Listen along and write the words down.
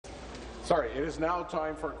Sorry, it is now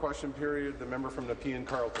time for a question period. The member from Nepean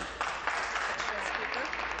Carleton.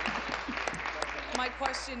 My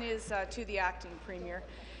question is to the acting premier.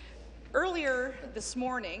 Earlier this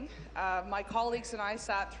morning, my colleagues and I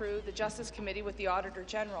sat through the Justice Committee with the Auditor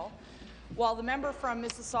General, while the member from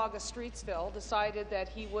Mississauga-Streetsville decided that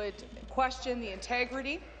he would question the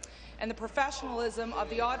integrity and the professionalism of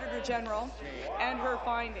the Auditor General and her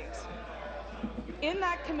findings. In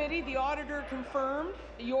that committee, the auditor confirmed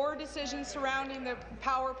your decisions surrounding the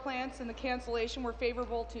power plants and the cancellation were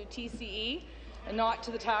favourable to TCE and not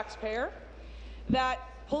to the taxpayer, that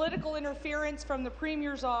political interference from the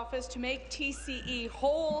Premier's office to make TCE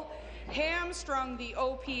whole hamstrung the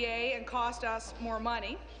OPA and cost us more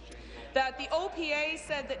money, that the OPA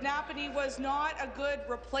said that Napanee was not a good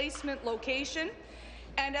replacement location,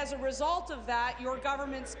 and as a result of that, your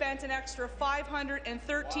government spent an extra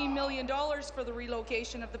 $513 million for the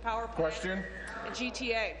relocation of the power plant at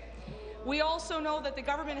GTA. We also know that the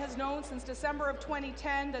government has known since December of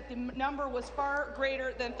 2010 that the number was far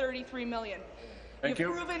greater than $33 million. You've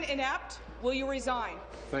proven inept. Will you resign?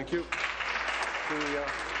 Thank you. Be seated,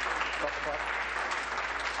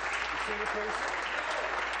 please.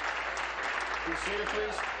 Be seated,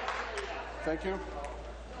 please. Thank you.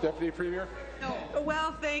 Deputy Premier.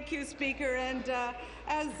 Well, thank you, Speaker. And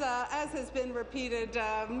as has been repeated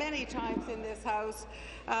many times in this House,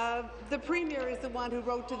 the Premier is the one who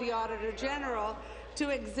wrote to the Auditor General to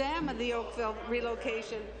examine the Oakville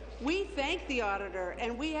relocation. We thank the Auditor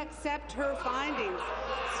and we accept her findings.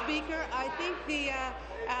 Speaker, I think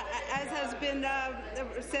as has been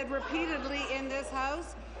said repeatedly in this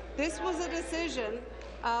House, this was a decision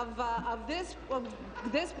of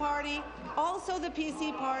this party, also the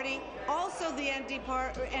PC party, also the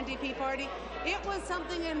NDP party. It was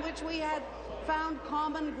something in which we had found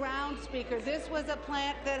common ground, Speaker. This was a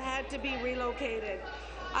plant that had to be relocated.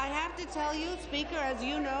 I have to tell you, Speaker, as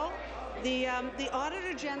you know, the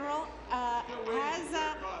Auditor General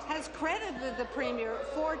has credited the Premier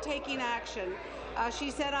for taking action.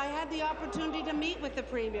 She said, I had the opportunity to meet with the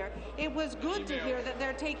Premier. It was good to hear that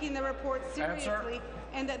they're taking the report seriously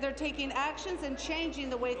and that they're taking actions and changing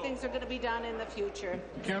the way things are going to be done in the future.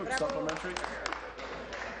 Supplementary.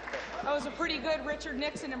 That was a pretty good Richard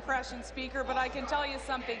Nixon impression, Speaker, but I can tell you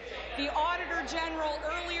something. The Auditor General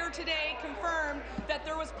earlier today confirmed that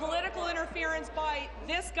there was political interference by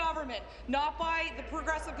this government, not by the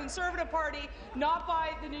Progressive Conservative Party, not by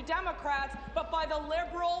the New Democrats, but by the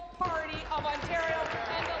Liberal Party of Ontario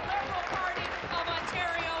and the Liberal Party of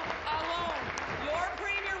Ontario alone. Your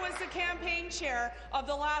Premier was the campaign chair of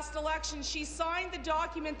the last election. She signed the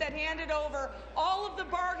document that handed over all of the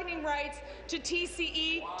bargaining rights to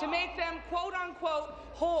TCE to make them quote-unquote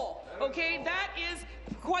whole. Okay, that is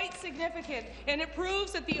quite significant, and it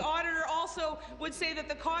proves that the auditor also would say that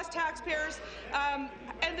the cost taxpayers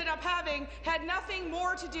ended up having had nothing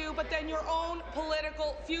more to do but then your own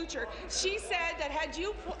political future. She said that had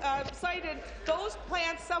you cited those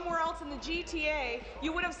plants somewhere else in the GTA,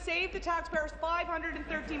 you would have saved the taxpayers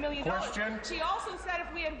 $513 million. Question. She also said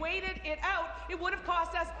if we had waited it out, it would have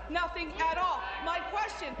cost us nothing at all. My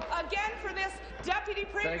question, again for this Deputy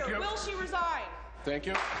Premier, will she resign? Thank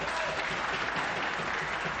you. Be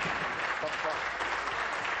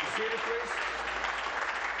seated, please.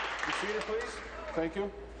 Be seated, please. Thank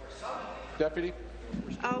you. Deputy.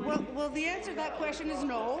 Well, the answer to that question is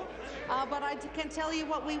no, but I can tell you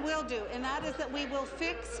what we will do, and that is that we will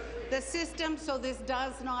fix the system so this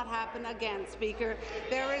does not happen again, Speaker.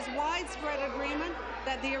 There is widespread agreement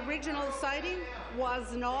that the original siting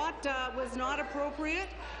was not appropriate.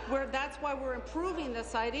 That's why we're improving the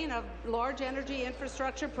siting of large energy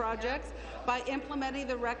infrastructure projects by implementing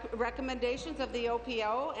the recommendations of the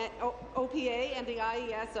OPA and the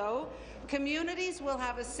IESO. Communities will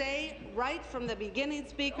have a say right from the beginning,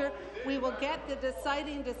 Speaker. We will get the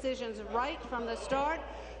deciding decisions right from the start.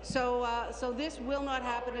 So this will not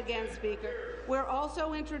happen again, Speaker. We're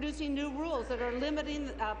also introducing new rules that are limiting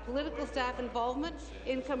political staff involvement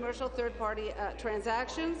in commercial third-party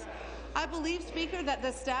transactions. I believe, Speaker, that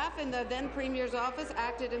the staff in the then Premier's office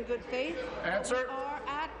acted in good faith. Answer. We are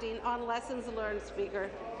acting on lessons learned, Speaker.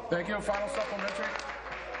 Thank you. Final supplementary.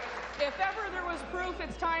 If ever there was proof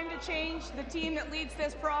it's time to change the team that leads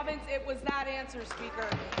this province, it was that answer, Speaker.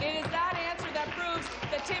 It is that answer that proves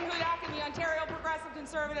that Tim Hudak and the Ontario Progressive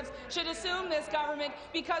Conservatives should assume this government,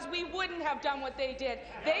 because we wouldn't have done what they did.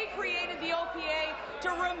 They created the OPA to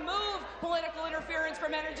remove political interference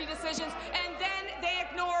from energy decisions, and then they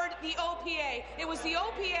ignored the OPA. It was the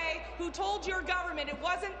OPA who told your government it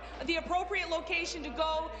wasn't the appropriate location to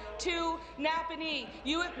go to Napanee.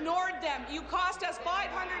 You ignored them. You cost us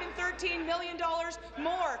 $513 million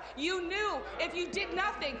more. You knew if you did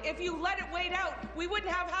nothing, if you let it wait out, we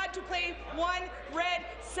wouldn't have had to pay 1 red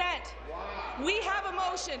cent. We have a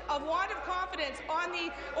motion of want of confidence on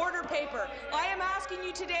the order paper. I am asking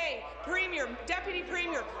you today, Premier, Deputy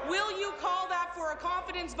Premier, will you call that for a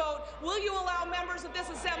confidence vote? Will you allow members of this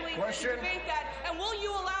Assembly to debate that? And will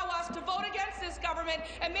you allow us to vote against this government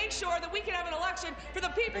and make sure that we can have an election for the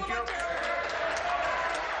people of Ontario?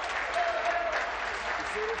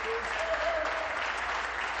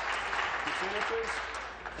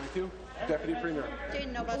 Thank you. Deputy Premier.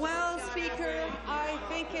 Well, Speaker, I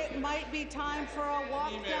think it might be time for a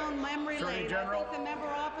walk down memory lane. I think the member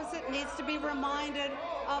opposite needs to be reminded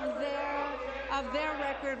of their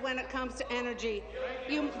record when it comes to energy.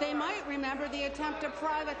 They might remember the attempt to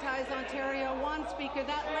privatize Ontario One, Speaker.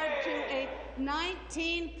 That led to a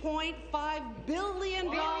 $19.5 billion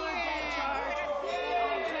debt charge that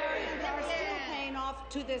Ontarians are still paying off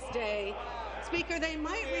to this day. Speaker, they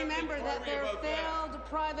might remember that their failed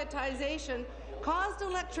privatization caused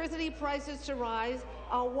electricity prices to rise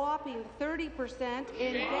a whopping 30%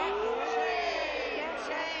 in debt. 30%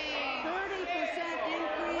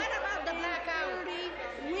 increase. What about the blackout?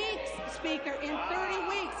 30 weeks, Speaker. In 30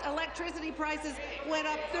 weeks, electricity prices went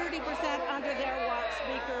up 30% under their watch,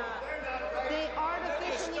 Speaker. They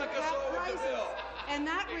artificially cut prices, and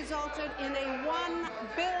that resulted in a $1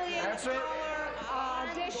 billion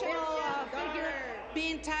additional figure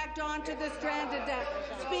being tacked on to the stranded debt.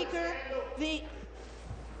 Speaker,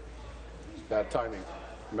 Bad timing.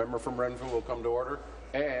 Member from Renfrew will come to order,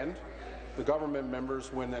 and the government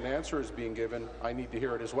members, when an answer is being given, I need to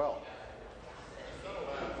hear it as well.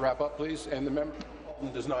 Wrap up, please. And the member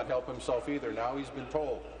does not help himself either. Now he's been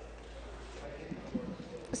told.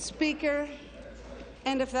 Speaker,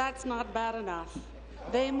 and if that's not bad enough,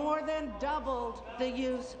 they more than doubled the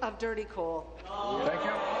use of dirty coal. Thank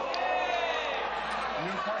you.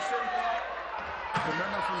 New question. The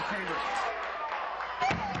member from Cambridge.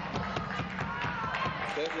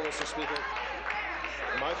 Thank you, Mr. Speaker.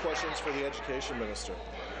 My question is for the Education Minister.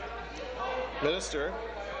 Minister,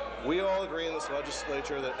 we all agree in this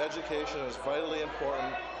legislature that education is vitally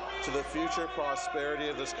important to the future prosperity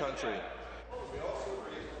of this country.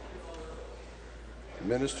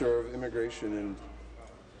 Minister of Immigration and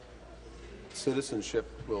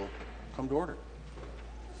Citizenship will come to order.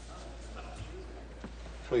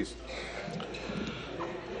 Please.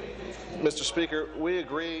 Mr. Speaker, we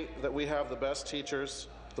agree that we have the best teachers,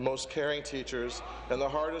 the most caring teachers, and the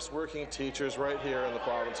hardest working teachers right here in the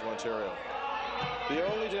province of Ontario. The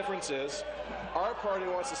only difference is our party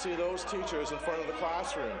wants to see those teachers in front of the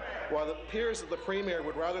classroom, while it appears that the Premier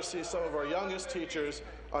would rather see some of our youngest teachers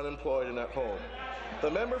unemployed and at home. The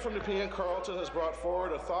member from Nepean Carleton has brought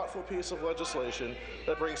forward a thoughtful piece of legislation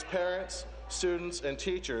that brings parents, students, and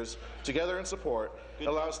teachers together in support,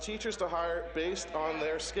 allows teachers to hire based on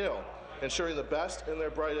their skill, ensuring the best and their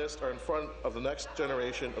brightest are in front of the next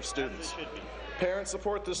generation of students. Parents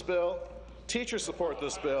support this bill, teachers support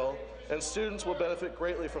this bill, and students will benefit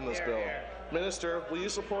greatly from this bill. Minister, will you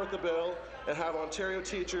support the bill and have Ontario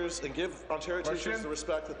teachers and give Ontario teachers the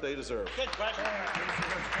respect that they deserve? Yes,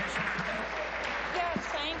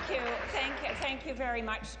 thank you. Thank you very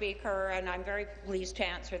much, Speaker, and I'm very pleased to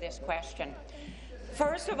answer this question.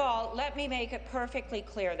 First of all, let me make it perfectly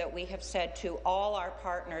clear that we have said to all our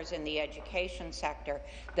partners in the education sector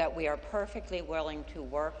that we are perfectly willing to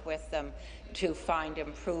work with them to find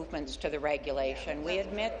improvements to the regulation. We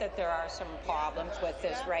admit that there are some problems with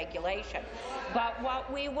this regulation, but what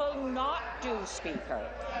we will not do, Speaker,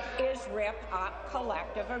 is rip up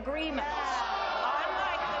collective agreements.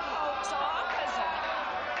 Unlike the folks opposite,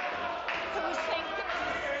 who think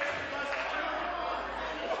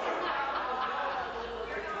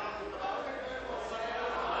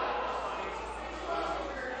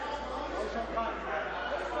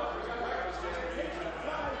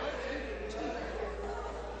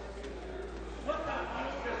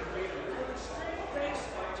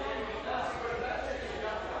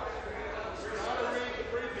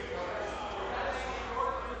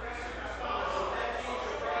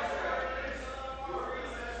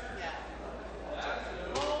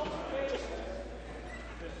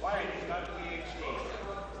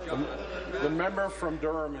The member from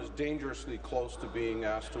Durham is dangerously close to being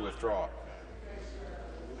asked to withdraw.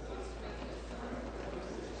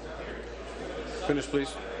 Finish,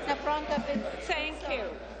 please. Thank you.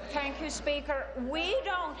 Thank you, Speaker. We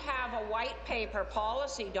don't have a white paper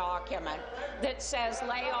policy document that says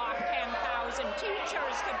lay off 10,000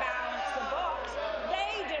 teachers to balance the books.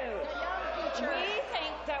 They do. We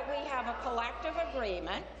think that we have a collective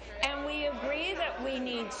agreement, and we agree that we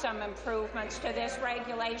need some improvements to this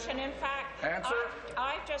regulation. In fact,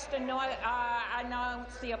 I've just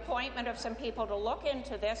announced the appointment of some people to look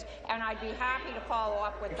into this, and I'd be happy to follow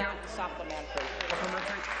up with that supplementary.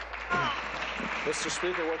 Mr.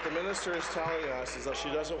 Speaker, what the minister is telling us is that she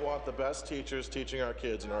doesn't want the best teachers teaching our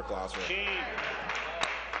kids in our classroom.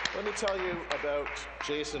 Let me tell you about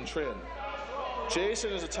Jason Trin.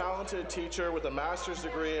 Jason is a talented teacher with a master's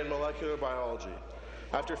degree in molecular biology.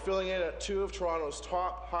 After filling in at 2 of Toronto's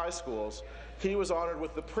top high schools, he was honoured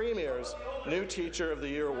with the Premier's New Teacher of the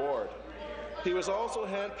Year award. He was also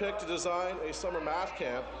handpicked to design a summer math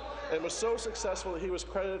camp and was so successful that he was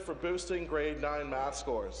credited for boosting grade 9 math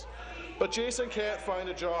scores. But Jason can't find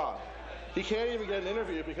a job. He can't even get an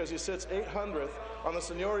interview because he sits 800th on the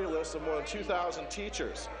seniority list of more than 2,000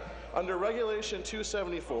 teachers. Under Regulation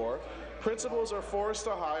 274, principals are forced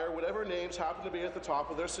to hire whatever names happen to be at the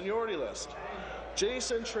top of their seniority list.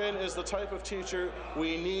 Jason Trin is the type of teacher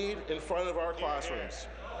we need in front of our classrooms.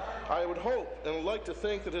 I would hope and would like to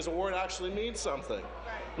think that his award actually means something.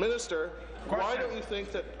 Minister, why don't you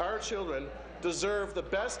think that our children deserve the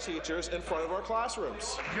best teachers in front of our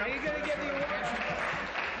classrooms? Are you going to get the award?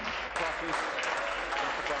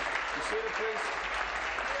 Be seated, please.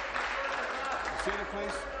 Be seated,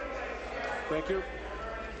 please. Thank you.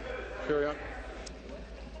 Carry on.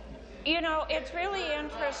 You know, it's really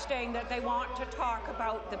interesting that they want to talk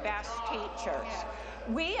about the best teachers.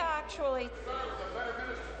 We actually...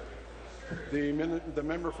 The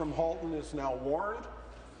member from Halton is now warned,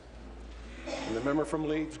 and the member from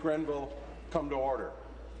Leeds Grenville come to order.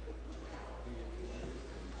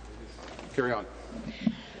 Carry on.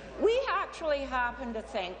 We actually happen to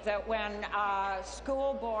think that when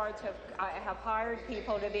school boards have hired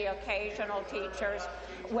people to be occasional teachers,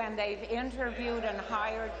 when they've interviewed and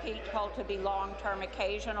hired people to be long-term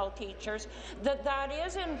occasional teachers, that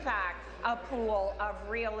is in fact a pool of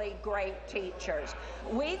really great teachers.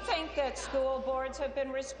 We think that school boards have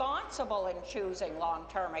been responsible in choosing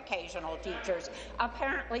long-term occasional teachers.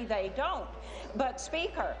 Apparently they don't. But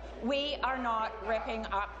Speaker, we are not ripping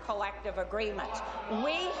up collective agreements.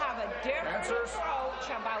 We have a different approach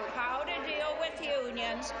about how to deal with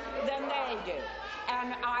unions than they do.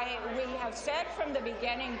 And we have said from the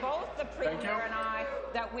beginning, both the Premier and I,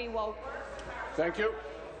 that we will... Thank you.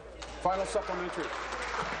 Final supplementary.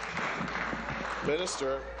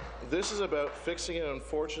 Minister, this is about fixing an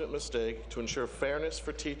unfortunate mistake to ensure fairness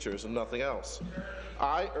for teachers and nothing else.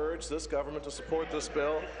 I urge this government to support this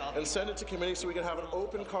bill and send it to committee so we can have an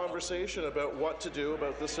open conversation about what to do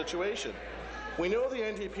about this situation. We know the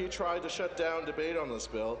NDP tried to shut down debate on this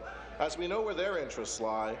bill, as we know where their interests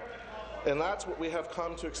lie, and that's what we have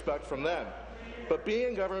come to expect from them. But being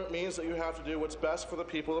in government means that you have to do what's best for the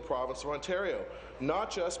people of the province of Ontario, not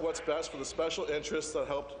just what's best for the special interests that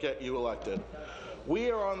helped get you elected. We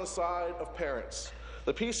are on the side of parents.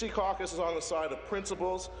 The PC caucus is on the side of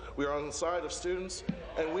principals, we are on the side of students,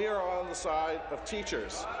 and we are on the side of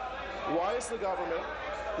teachers. Why is the government,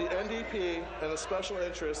 the NDP, and the special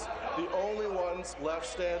interests the only ones left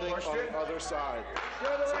standing on the other side?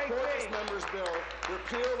 Support this member's bill,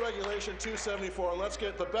 repeal Regulation 274, and let's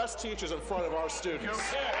get the best teachers in front of our students.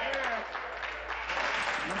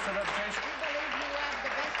 Minister of Education. We believe you have the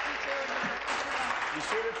best teacher. Be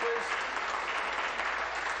seated, please.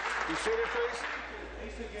 Be seated, please.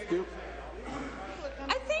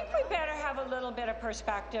 I think we better have a little bit of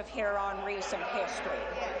perspective here on recent history.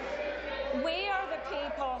 We are the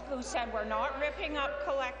people who said we're not ripping up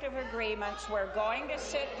collective agreements, we're going to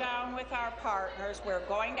sit down with our partners, we're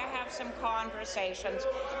going to have some conversations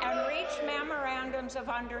and reach memorandums of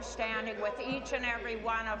understanding with each and every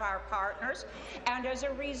one of our partners. And as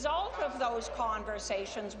a result of those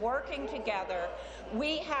conversations, working together,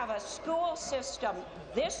 we have a school system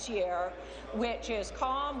this year which is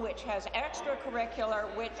calm, which has extracurricular,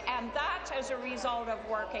 and that's as a result of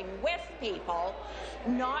working with people,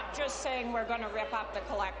 not just saying we're going to rip up the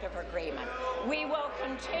collective agreement. We will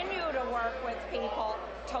continue to work with people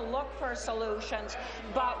to look for solutions,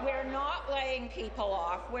 but we're not laying people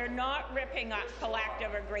off, we're not ripping up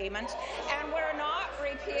collective agreements, and we're not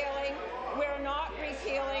repealing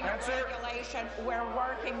a regulation, we're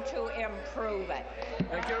working to improve it.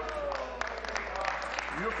 Thank you.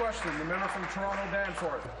 New question, the member from Toronto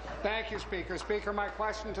Danforth. Thank you, Speaker. Speaker, my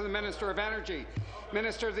question to the Minister of Energy.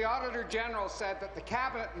 Minister, the Auditor General said that the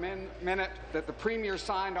Cabinet minute that the Premier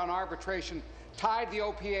signed on arbitration tied the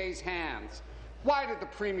OPA's hands. Why did the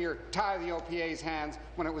Premier tie the OPA's hands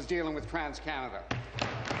when it was dealing with TransCanada?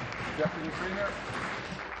 Deputy Premier.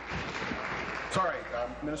 Sorry,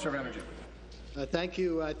 Minister of Energy. Thank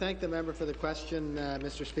you. I thank the member for the question,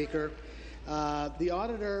 Mr. Speaker. The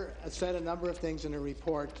auditor said a number of things in her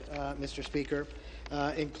report, Mr. Speaker.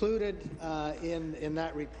 Included in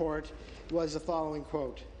that report was the following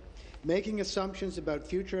quote: "Making assumptions about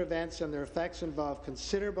future events and their effects involve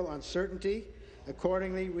considerable uncertainty.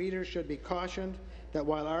 Accordingly, readers should be cautioned that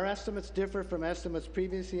while our estimates differ from estimates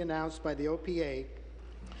previously announced by the OPA,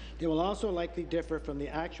 they will also likely differ from the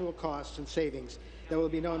actual costs and savings that will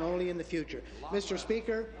be known only in the future." Mr.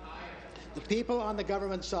 Speaker, the people on the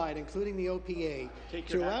government side, including the OPA,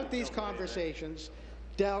 throughout these conversations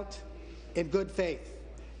dealt in good faith.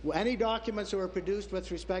 Any documents that were produced with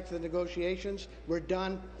respect to the negotiations were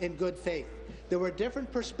done in good faith. There were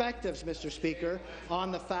different perspectives, Mr. Speaker,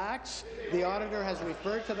 on the facts. The auditor has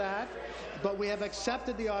referred to that, but we have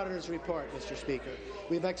accepted the auditor's report, Mr. Speaker.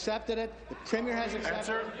 We've accepted it. The Premier has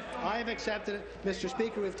accepted it. I have accepted it. Mr.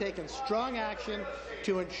 Speaker, we've taken strong action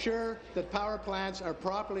to ensure that power plants are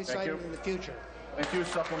properly sited in the future. Thank you.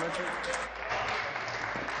 Supplementary.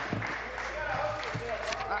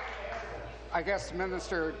 I guess the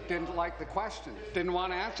minister didn't like the question, didn't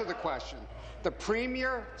want to answer the question. The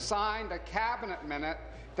Premier signed a cabinet minute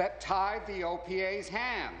that tied the OPA's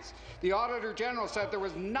hands. The Auditor General said there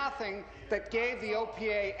was nothing that gave the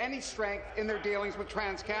OPA any strength in their dealings with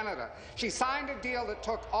TransCanada. She signed a deal that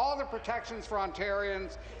took all the protections for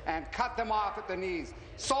Ontarians and cut them off at the knees,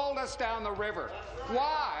 sold us down the river.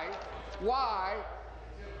 Why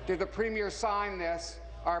did the Premier sign this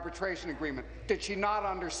arbitration agreement? Did she not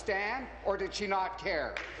understand, or did she not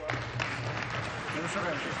care?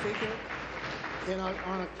 Mr. Speaker,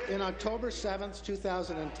 in October 7,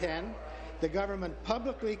 2010, the government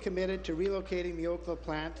publicly committed to relocating the Oakville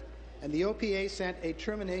plant, and the OPA sent a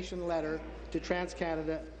termination letter to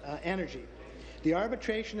TransCanada Energy. The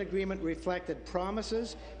arbitration agreement reflected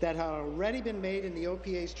promises that had already been made in the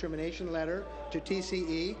OPA's termination letter to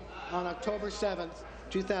TCE on October 7,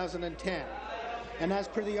 2010. And as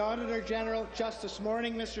per the Auditor General just this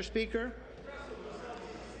morning, Mr. Speaker,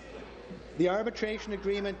 the arbitration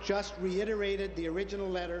agreement just reiterated the original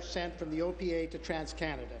letter sent from the OPA to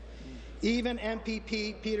TransCanada. Even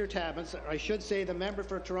MPP Peter Tabuns, I should say the member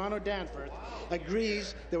for Toronto Danforth,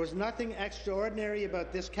 agrees there was nothing extraordinary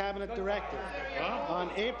about this cabinet directive.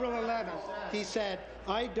 On April 11th, he said,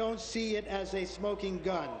 "I don't see it as a smoking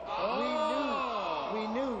gun." We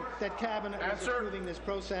knew that cabinet was approving this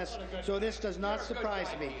process, so this does not surprise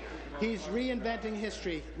me. He's reinventing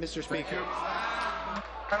history, Mr. Speaker.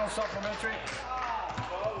 Final supplementary.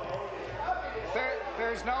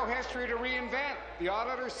 There's no history to reinvent. The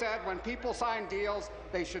auditor said when people sign deals,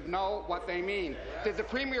 they should know what they mean. Did the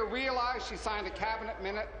Premier realize she signed a cabinet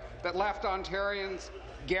minute that left Ontarians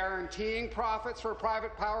guaranteeing profits for a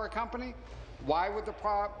private power company? Why would the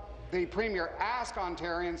Premier ask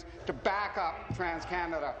Ontarians to back up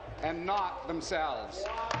TransCanada and not themselves?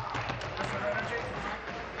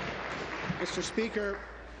 Mr. Speaker,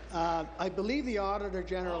 I believe the Auditor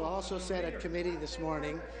General also said at committee this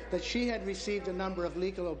morning that she had received a number of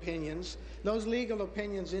legal opinions. Those legal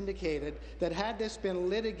opinions indicated that had this been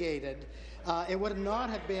litigated, it would not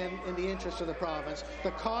have been in the interest of the province.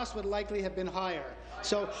 The cost would likely have been higher.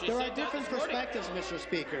 So there are different perspectives, Mr.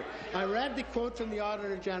 Speaker. I read the quote from the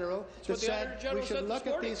Auditor General that said we should look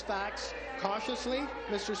at these facts cautiously,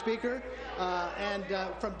 Mr. Speaker, and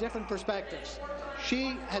from different perspectives.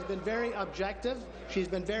 She has been very objective. She's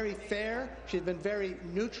been very fair. She's been very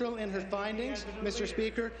neutral in her findings, Mr.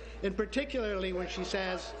 Speaker, and particularly when she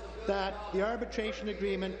says that the arbitration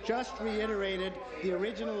agreement just reiterated the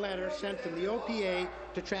original letter sent from the OPA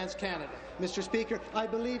to TransCanada. Mr. Speaker, I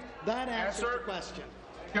believe that answers the question.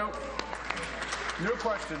 New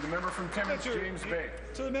question, the member from Timmins, James Bay.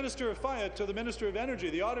 To the Minister of Energy,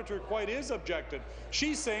 the auditor quite is objected.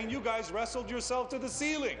 She's saying you guys wrestled yourself to the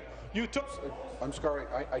ceiling. You took. I'm sorry,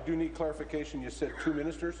 I do need clarification. You said two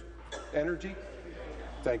ministers? Energy?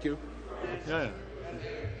 Thank you. Yeah.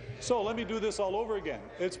 So let me do this all over again.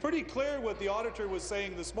 It's pretty clear what the auditor was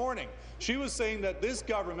saying this morning. She was saying that this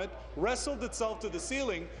government wrestled itself to the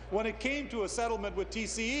ceiling when it came to a settlement with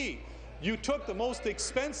TCE. You took the most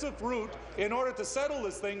expensive route in order to settle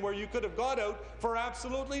this thing where you could have got out for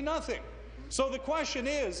absolutely nothing. So the question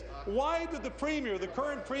is, why did the Premier, the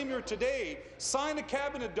current Premier today, sign a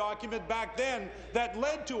cabinet document back then that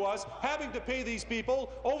led to us having to pay these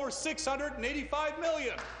people over $685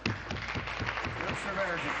 million?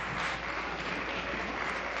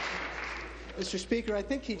 Mr. Speaker, I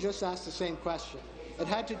think he just asked the same question. It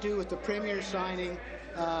had to do with the Premier signing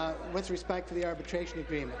with respect to the arbitration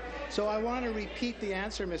agreement. So I want to repeat the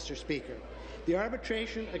answer, Mr. Speaker. The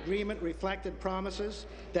arbitration agreement reflected promises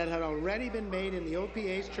that had already been made in the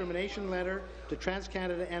OPA's termination letter to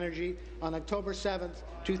TransCanada Energy on October 7,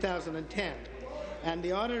 2010. And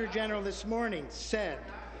the Auditor General this morning said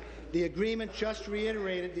the agreement just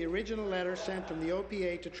reiterated the original letter sent from the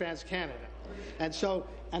OPA to TransCanada. And so,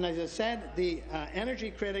 and as I said, the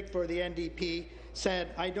energy critic for the NDP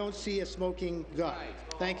said, I don't see a smoking gun.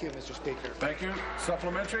 Thank you, Mr. Speaker. Thank you.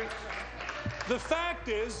 Supplementary. The fact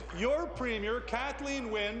is, your Premier, Kathleen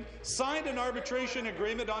Wynne, signed an arbitration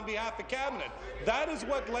agreement on behalf of Cabinet. That is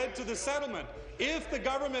what led to the settlement. If the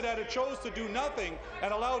government had chose to do nothing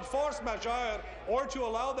and allowed force majeure, or to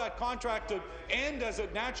allow that contract to end as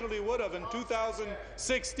it naturally would have in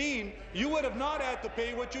 2016, you would have not had to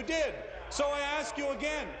pay what you did. So I ask you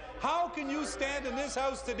again, how can you stand in this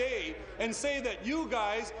House today and say that you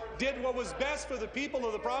guys did what was best for the people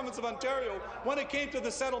of the province of Ontario when it came to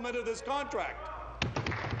the settlement of this contract?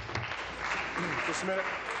 Just a minute.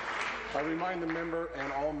 I remind the member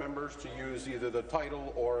and all members to use either the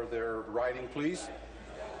title or their writing, please.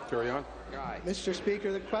 Carry on. Mr.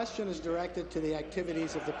 Speaker, the question is directed to the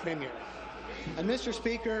activities of the Premier. And Mr.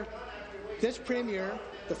 Speaker, this Premier,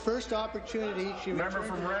 the first opportunity she Member returned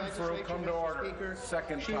from to the Renfrew, legislature, come to Mr. order. Speaker,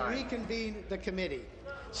 Second she time. reconvened the committee.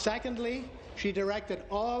 Secondly, she directed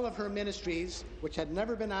all of her ministries, which had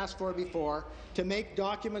never been asked for before, to make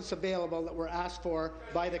documents available that were asked for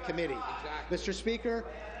by the committee. Mr. Speaker,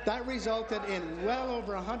 that resulted in well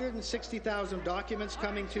over 160,000 documents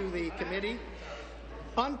coming to the committee.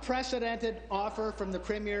 Unprecedented offer from the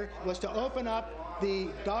Premier was to open up the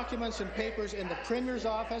documents and papers in the Premier's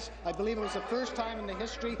office. I believe it was the first time in the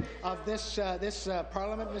history of this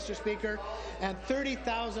Parliament, Mr. Speaker, and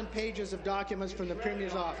 30,000 pages of documents from the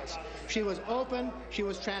Premier's office. She was open, she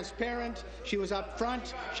was transparent, she was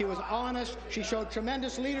upfront, she was honest, she showed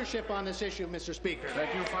tremendous leadership on this issue, Mr. Speaker.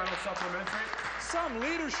 Thank you. Final supplementary. Some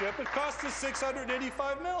leadership. It cost us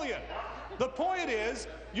 $685 million. The point is,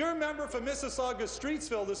 your member from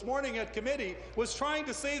Mississauga-Streetsville this morning at committee was trying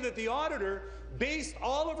to say that the auditor based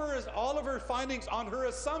all of her findings on her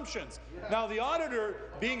assumptions. Now, the auditor,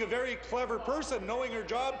 being a very clever person, knowing her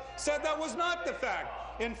job, said that was not the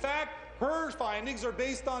fact. In fact, her findings are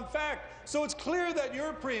based on fact. So it's clear that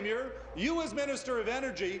your Premier, you as Minister of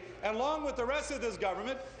Energy, and along with the rest of this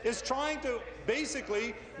government, is trying to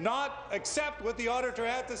basically not accept what the auditor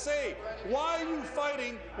had to say. Why are you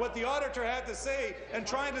fighting what the auditor had to say and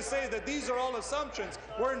trying to say that these are all assumptions,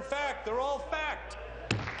 where in fact they're all fact?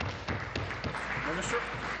 Minister.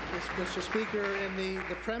 Mr. Speaker, in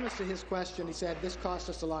the premise to his question, he said this cost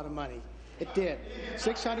us a lot of money. It did.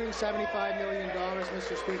 $675 million,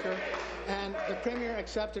 Mr. Speaker, and the Premier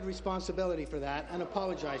accepted responsibility for that and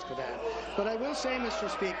apologized for that. But I will say, Mr.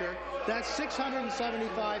 Speaker, that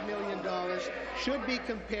 $675 million should be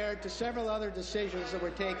compared to several other decisions that were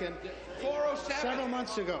taken several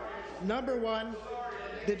months ago. Number one,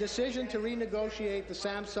 the decision to renegotiate the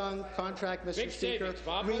Samsung contract, Mr. Speaker,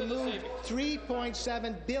 removed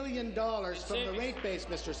 $3.7 billion from the rate base,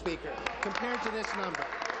 Mr. Speaker, compared to this number.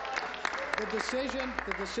 The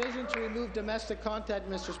decision to remove domestic content,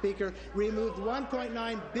 Mr. Speaker, removed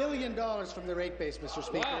 $1.9 billion from the rate base, Mr.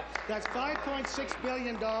 Speaker. Wow. That's $5.6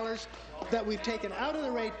 billion that we've taken out of the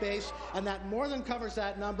rate base, and that more than covers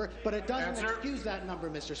that number, but it doesn't excuse that number,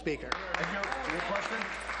 Mr. Speaker. Thank you. Your question?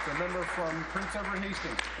 The member from Prince Edward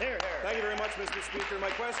Hastings. Thank you very much, Mr. Speaker. My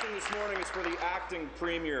question this morning is for the acting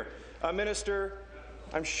Premier. Minister,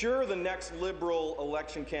 I'm sure the next Liberal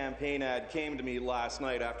election campaign ad came to me last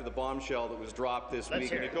night after the bombshell that was dropped this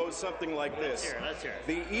week, and it goes something like this.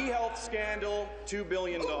 The e-health scandal, $2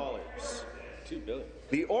 billion. $2 billion.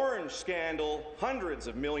 The Orange scandal, hundreds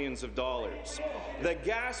of millions of dollars. The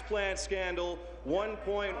gas plant scandal,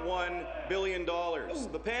 $1.1 billion.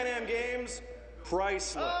 The Pan Am Games,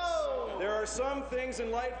 priceless. There are some things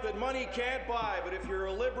in life that money can't buy, but if you're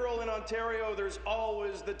a Liberal in Ontario, there's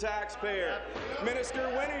always the taxpayer. Minister,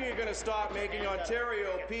 when are you going to stop making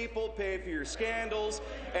Ontario people pay for your scandals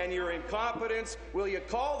and your incompetence? Will you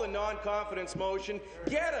call the non-confidence motion,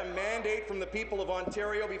 get a mandate from the people of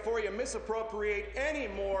Ontario before you misappropriate any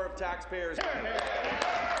more of taxpayers' money?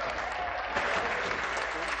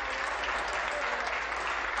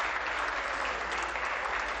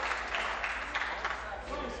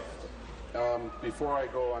 Before I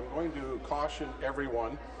go, I'm going to caution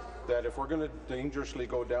everyone that if we're going to dangerously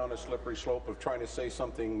go down a slippery slope of trying to say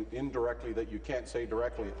something indirectly that you can't say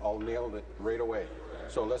directly, I'll nail it right away.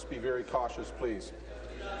 So let's be very cautious, please.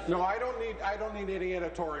 No, I don't need any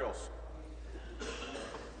editorials.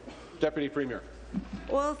 Deputy Premier.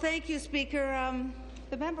 Well, thank you, Speaker.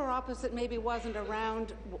 the member opposite maybe wasn't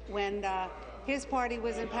around when his party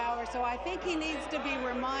was in power, so I think he needs to be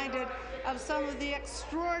reminded of some of the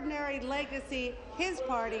extraordinary legacy his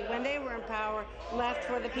party, when they were in power, left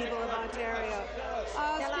for the people of Ontario.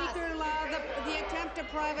 Speaker, the attempt to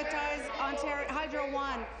privatize Ontario Hydro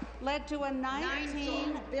One led to a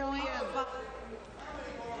 $19 billion.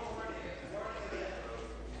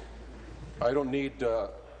 I don't need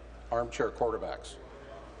armchair quarterbacks.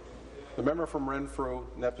 The member from Renfrew,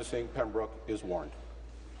 Nipissing, Pembroke is warned.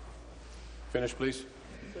 Finish, please.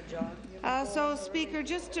 So, Speaker,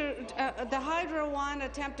 just to, the Hydro One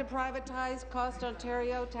attempt to privatize cost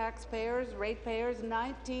Ontario taxpayers, ratepayers,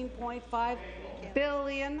 $19.5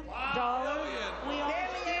 billion. We are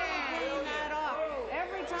still paying that off.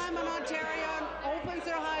 Every time an Ontarian opens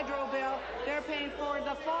their hydro bill, they're paying for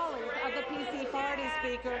the follies of the PC party,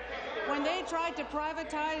 Speaker. When they tried to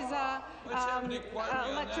privatize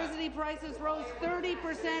electricity prices rose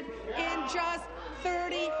 30% in just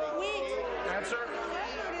 30 weeks. Answer. The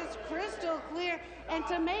record is crystal clear. And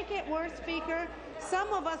to make it worse, Speaker,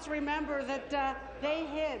 some of us remember that they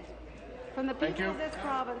hid from the people of this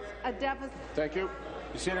province a deficit. Thank you.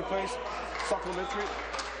 You seated, please. Supplementary.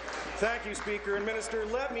 Thank you, Speaker. And Minister,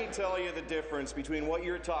 let me tell you the difference between what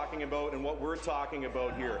you're talking about and what we're talking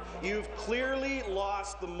about here. You've clearly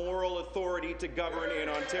lost the moral authority to govern in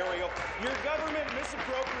Ontario. Your government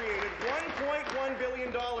misappropriated $1.1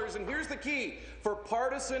 billion, and here's the key, for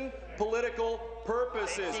partisan political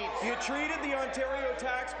purposes. You treated the Ontario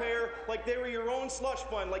taxpayer like they were your own slush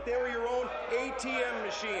fund, like they were your own ATM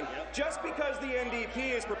machine. Just because the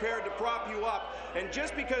NDP is prepared to prop you up, and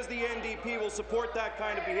just because the NDP will support that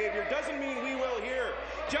kind of behavior, doesn't mean we will here.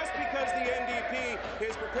 Just because the NDP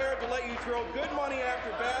is prepared to let you throw good money after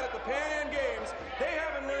bad at the Pan Am Games, they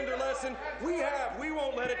haven't learned their lesson. We have. We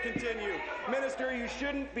won't let it continue. Minister, you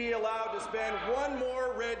shouldn't be allowed to spend one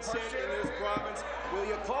more red cent in this province. Will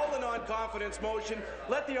you call the non-confidence motion?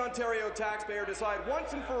 Let the Ontario taxpayer decide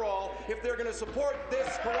once and for all if they're going to support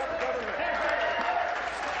this corrupt government.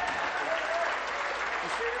 You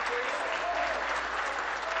seated, please.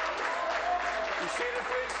 You seated,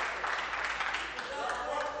 please.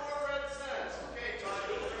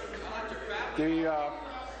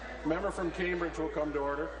 The member from Cambridge will come to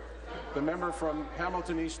order. The member from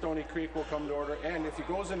Hamilton East Stony Creek will come to order. And if he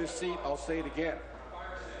goes in his seat, I'll say it again.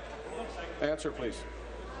 Answer, please.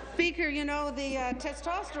 Speaker, you know, the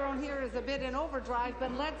testosterone here is a bit in overdrive,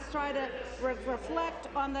 but let's try to reflect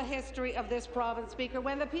on the history of this province, Speaker.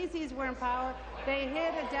 When the PCs were in power, they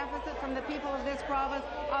hid a deficit from the people of this province,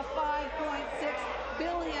 a $5.6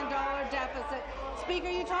 billion deficit. Speaker,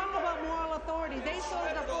 you talk about moral authority. They sold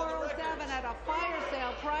the 407 at a fire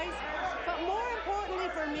sale price, but more importantly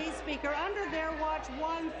for me, Speaker, under their watch,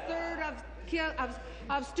 1/3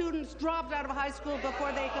 of students dropped out of high school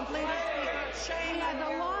before they completed, Speaker. We had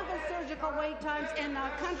the longest surgical wait times in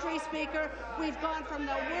the country, Speaker. We've gone from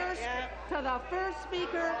the worst to the first,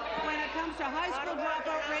 Speaker. When it comes to high school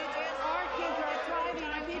dropout rates, our kids are thriving,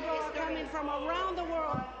 and people are coming from around the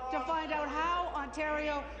world to find out how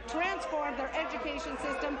Ontario transformed their education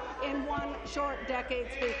system in one short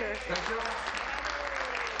decade, Speaker. Thank you.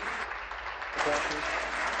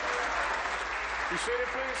 You seated,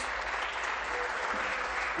 please.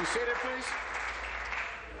 You seated, please.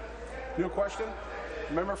 New question.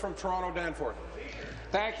 Member from Toronto, Danforth.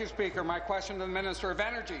 Thank you, Speaker. My question to the Minister of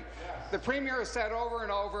Energy. The Premier has said over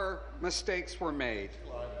and over mistakes were made.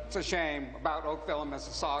 It's a shame about Oakville and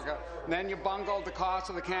Mississauga. And then you bungled the cost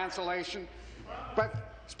of the cancellation. But,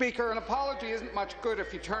 Speaker, an apology isn't much good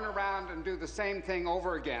if you turn around and do the same thing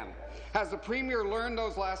over again. Has the Premier learned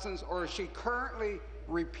those lessons, or is she currently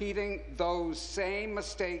repeating those same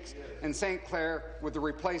mistakes in St. Clair with the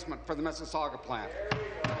replacement for the Mississauga plant?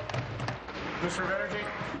 Minister of Energy.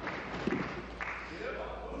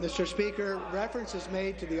 Mr. Speaker, reference is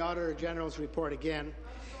made to the Auditor General's report again,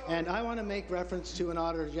 and I want to make reference to an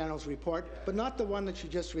Auditor General's report, but not the one that she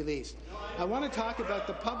just released. I want to talk about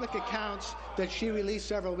the public accounts that she released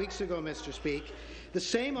several weeks ago, Mr. Speaker. The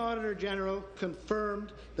same Auditor General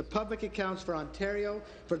confirmed the public accounts for Ontario.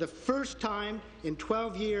 For the first time in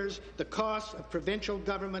 12 years, the cost of provincial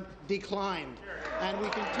government declined. And we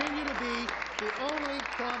continue to be the only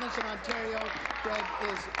province in Ontario that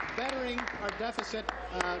is bettering our deficit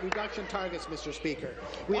reduction targets, Mr. Speaker.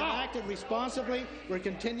 We have acted responsibly. We're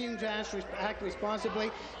continuing to act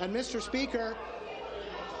responsibly. And, Mr. Speaker,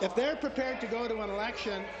 if they're prepared to go to an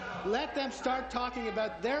election Let them start talking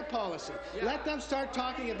about their policy. Yeah. Let them start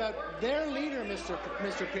talking about their leader, Mr.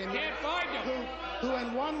 Premier, can't find him. Who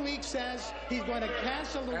in 1 week says he's going to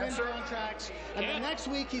cancel the wind contracts, and the next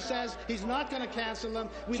week he says he's not going to cancel them.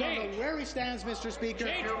 We don't know where he stands, Mr. Speaker,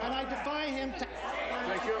 and I defy him to...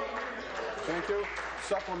 Thank you. Thank you.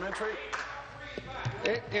 Supplementary.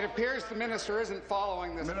 It appears the minister isn't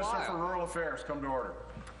following this Minister for Rural Affairs, come to order.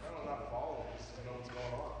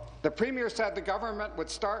 The Premier said the government would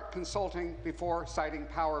start consulting before citing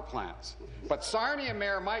power plants. But Sarnia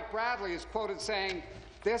Mayor Mike Bradley is quoted saying,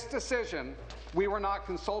 "This decision we were not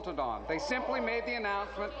consulted on. They simply made the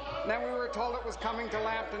announcement, and then we were told it was coming to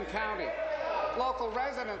Lambton County." Local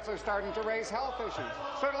residents are starting to raise health issues,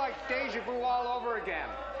 sort of like deja vu all over again.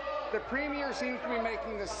 The Premier seems to be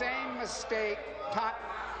making the same mistake.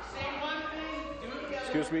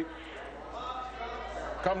 Excuse me.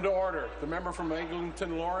 Come to order. The member from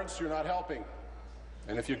Eglinton Lawrence, you're not helping.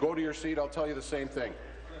 And if you go to your seat, I'll tell you the same thing.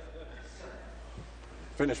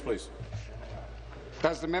 Finish, please.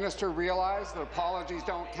 Does the minister realize that apologies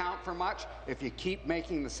don't count for much if you keep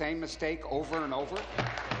making the same mistake over and over?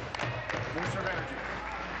 Minister of Energy.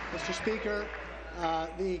 Mr. Speaker,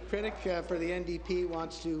 the critic for the NDP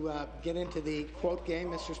wants to get into the quote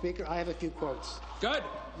game, Mr. Speaker. I have a few quotes. Good.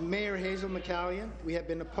 Mayor Hazel McCallion, we have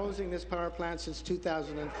been opposing this power plant since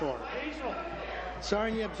 2004.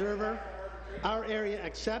 Sarnia Observer, our area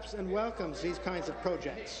accepts and welcomes these kinds of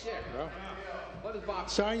projects.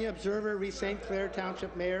 Sarnia Observer, Reese St. Clair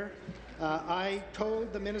Township Mayor, I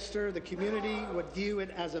told the minister the community would view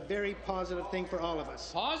it as a very positive thing for all of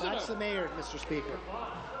us. Positive. That's the mayor, Mr. Speaker.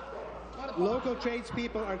 Local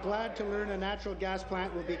tradespeople are glad to learn a natural gas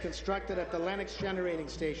plant will be constructed at the Lennox Generating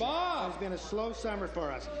Station. It's been a slow summer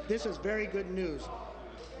for us. This is very good news.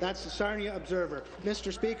 That's the Sarnia Observer.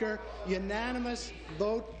 Mr. Speaker, unanimous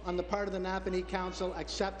vote on the part of the Napanee Council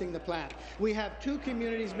accepting the plant. We have two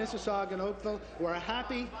communities, Mississauga and Oakville, who are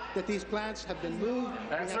happy that these plants have been moved.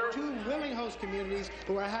 Answer. We have two willing host communities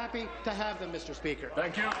who are happy to have them, Mr. Speaker.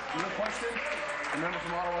 Thank you. Your question? The member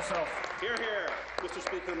from Ottawa South. Hear, hear. Mr.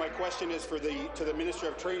 Speaker, my question is to the Minister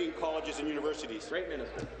of Training, Colleges and Universities. Great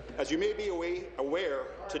minister. As you may be aware,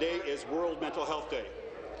 today is World Mental Health Day.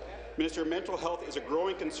 Minister, mental health is a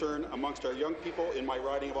growing concern amongst our young people in my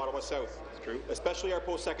riding of Ottawa South. It's true. Especially our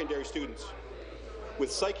post-secondary students.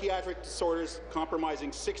 With psychiatric disorders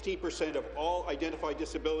comprising 16% of all identified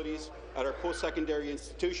disabilities at our post-secondary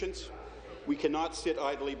institutions, we cannot sit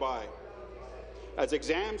idly by. As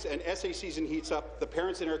exams and essay season heats up, the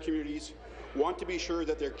parents in our communities want to be sure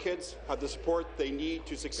that their kids have the support they need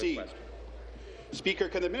to succeed. Speaker,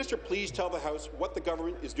 can the minister please tell the House what the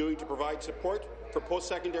government is doing to provide support for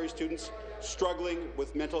post-secondary students struggling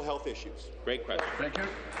with mental health issues? Great question. Thank you.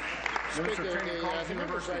 Speaker, the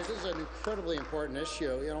member raises an incredibly important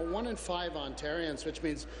issue. 1 in 5 Ontarians, which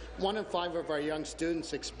means 1 in 5 of our young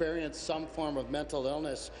students experience some form of mental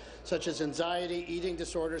illness, such as anxiety, eating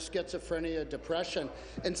disorders, schizophrenia, depression,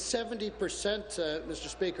 and 70%, Mr.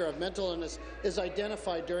 Speaker, of mental illness is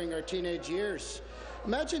identified during our teenage years.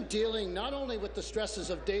 Imagine dealing not only with the stresses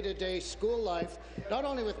of day-to-day school life, not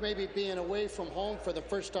only with maybe being away from home for the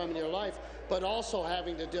first time in your life, but also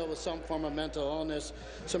having to deal with some form of mental illness.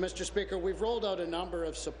 So, Mr. Speaker, we've rolled out a number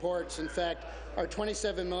of supports. In fact, our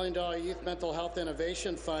 $27 million Youth Mental Health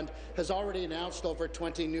Innovation Fund has already announced over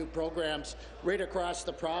 20 new programs right across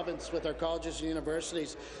the province with our colleges and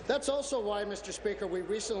universities. That's also why, Mr. Speaker, we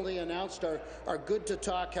recently announced our Good to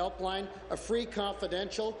Talk helpline, a free,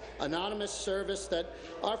 confidential, anonymous service that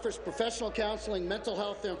offers professional counseling, mental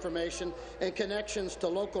health information, and connections to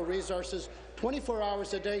local resources 24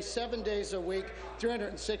 hours a day, 7 days a week,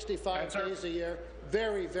 365 days a year.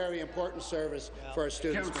 Very, very important service for our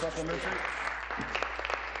students.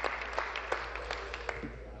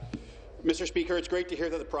 Mr. Speaker, it's great to hear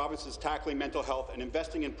that the province is tackling mental health and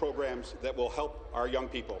investing in programs that will help our young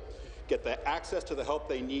people get the access to the help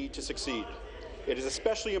they need to succeed. It is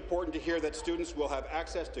especially important to hear that students will have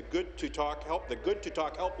access to Good to Talk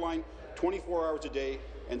helpline 24 hours a day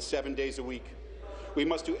and 7 days a week. We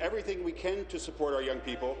must do everything we can to support our young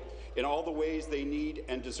people in all the ways they need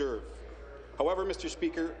and deserve. However, Mr.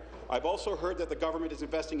 Speaker, I've also heard that the government is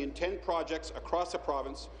investing in 10 projects across the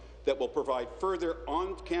province that will provide further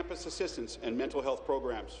on-campus assistance and mental health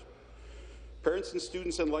programs. Parents and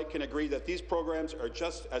students alike can agree that these programs are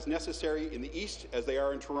just as necessary in the East as they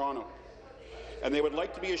are in Toronto, and they would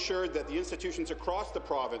like to be assured that the institutions across the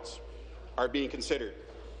province are being considered.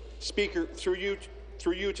 Speaker, through you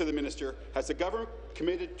to the minister, has the government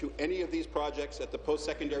committed to any of these projects at the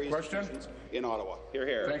post-secondary institutions in Ottawa? Hear,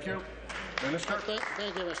 hear. Thank you. Minister. Thank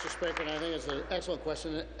you, Mr. Speaker, and I think it's an excellent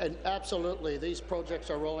question. And absolutely, these projects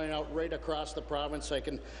are rolling out right across the province. I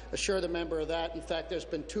can assure the member of that. In fact, there's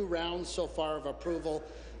been 2 rounds so far of approval.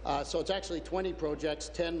 So it's actually 20 projects,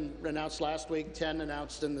 10 announced last week, 10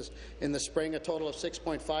 announced in the spring. A total of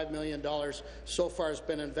 $6.5 million so far has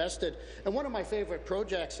been invested. And one of my favourite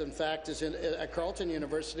projects, in fact, is at Carleton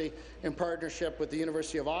University in partnership with the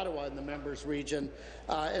University of Ottawa in the members region,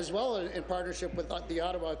 as well in partnership with the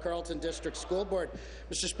Ottawa-Carleton District School Board.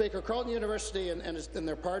 Mr. Speaker, Carleton University and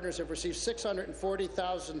their partners have received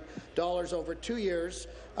 $640,000 over 2 years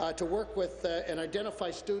to work with and identify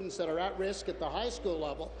students that are at risk at the high school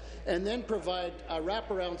level, and then provide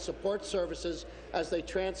wraparound support services as they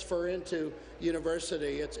transfer into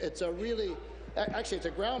university. It's a really Actually, it's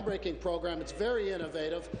a groundbreaking program. It's very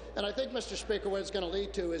innovative. And I think, Mr. Speaker, what it's going to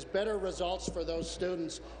lead to is better results for those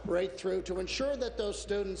students right through to ensure that those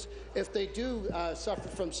students, if they do suffer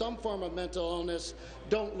from some form of mental illness,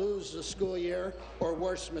 don't lose the school year or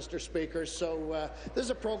worse, Mr. Speaker. So this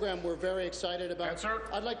is a program we're very excited about. Answer.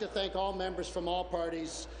 I'd like to thank all members from all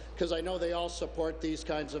parties, because I know they all support these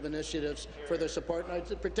kinds of initiatives for their support. And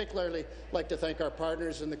I'd particularly like to thank our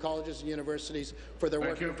partners in the colleges and universities for their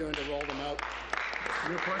work they're doing to roll them out.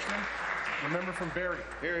 New question. The member from Barrie.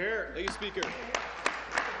 Here, here. Thank you, Speaker.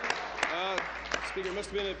 Speaker, it must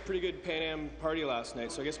have been a pretty good Pan Am party last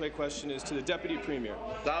night, so I guess my question is to the Deputy Premier.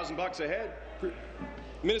 $1,000 a head.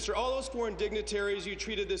 Minister, all those foreign dignitaries you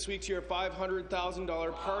treated this week to your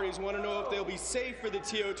 $500,000 parties want to know if they'll be safe for the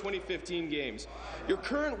TO 2015 games. Your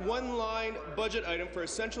current one-line budget item for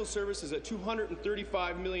essential services at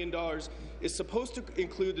 $235 million is supposed to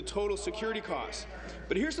include the total security costs.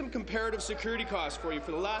 But here's some comparative security costs for you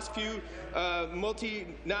for the last few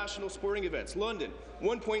multinational sporting events. London,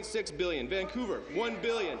 $1.6 billion. Vancouver, $1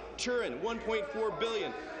 billion. Turin, $1.4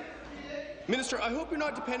 billion. Minister, I hope you're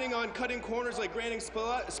not depending on cutting corners like granting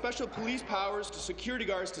special police powers to security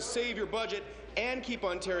guards to save your budget and keep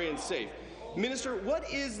Ontarians safe. Minister,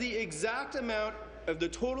 what is the exact amount of the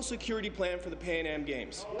total security plan for the Pan Am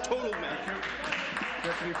Games? Total amount.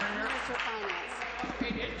 Deputy Premier.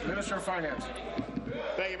 Minister of Finance.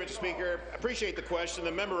 Thank you, Mr. Speaker. I appreciate the question.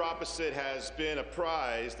 The member opposite has been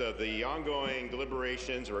apprised of the ongoing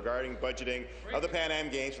deliberations regarding budgeting of the Pan Am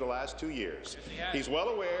Games for the last 2 years. He's well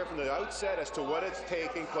aware from the outset as to what is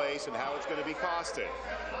taking place and how it's going to be costing.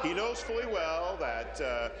 He knows fully well that,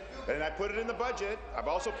 and I put it in the budget, I've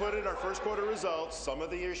also put it in our first quarter results, some of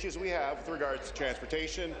the issues we have with regards to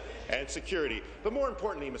transportation and security. But more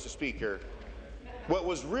importantly, Mr. Speaker, what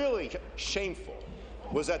was really shameful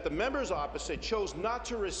was that the members opposite chose not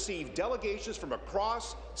to receive delegations from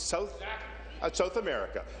across South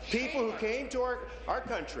America, people who came to our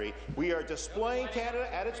country. We are displaying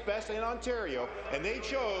Canada at its best in Ontario, and they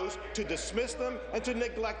chose to dismiss them and to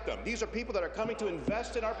neglect them. These are people that are coming to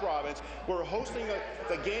invest in our province. We're hosting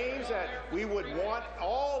the games that we would want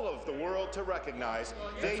all of the world to recognize.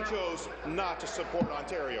 They chose not to support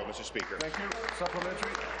Ontario, Mr. Speaker. Thank you.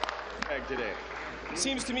 Supplementary. Today. It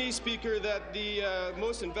seems to me, Speaker, that the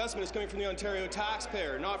most investment is coming from the Ontario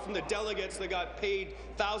taxpayer, not from the delegates that got paid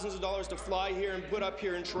thousands of dollars to fly here and put up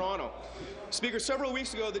here in Toronto. Speaker, several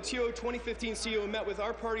weeks ago, the TO 2015 CEO met with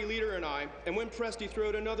our party leader and I, and when pressed, he threw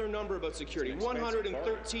out another number about security,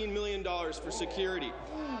 $113 million for security.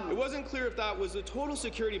 It wasn't clear if that was the total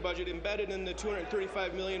security budget embedded in the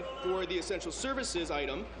 $235 million for the essential services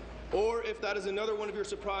item, or if that is another one of your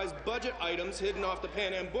surprise budget items hidden off the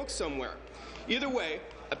Pan Am book somewhere. Either way,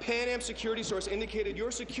 a Pan Am security source indicated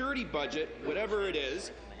your security budget, whatever it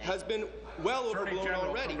is, has been well overblown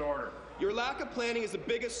already. Your lack of planning is the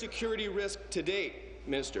biggest security risk to date,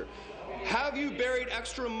 Minister. Have you buried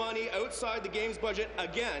extra money outside the Games budget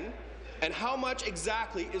again? And how much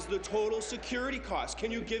exactly is the total security cost?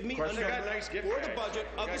 Can you give me a number for the budget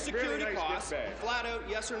of the security costs? Flat out,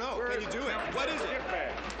 yes or no? Can you do it? What is it?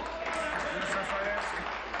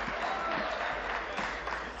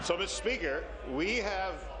 So, Mr. Speaker, we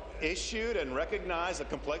have issued and recognized the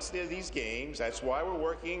complexity of these games. That's why we're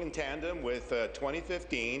working in tandem with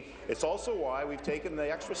 2015. It's also why we've taken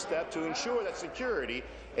the extra step to ensure that security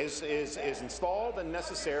is installed and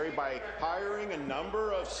necessary by hiring a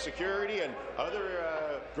number of security and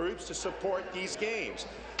other groups to support these games.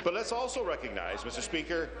 But let's also recognize, Mr.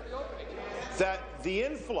 Speaker, that the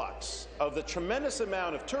influx of the tremendous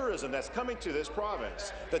amount of tourism that's coming to this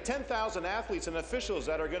province, the 10,000 athletes and officials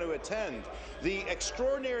that are going to attend, the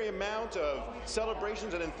extraordinary amount of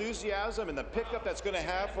celebrations and enthusiasm and the pickup that's going to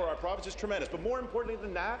have for our province is tremendous. But more importantly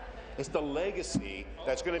than that, it's the legacy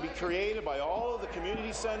that's going to be created by all of the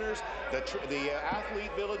community centres, the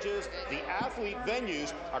athlete villages, the athlete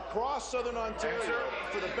venues across Southern Ontario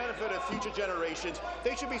for the benefit of future generations.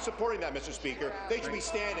 They should be supporting that, Mr. Speaker. They should be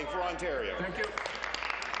standing for Ontario. Thank you.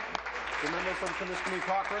 The member from Timiskaming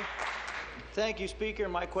Cochrane. Thank you, Speaker.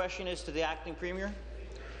 My question is to the Acting Premier.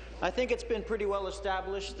 I think it's been pretty well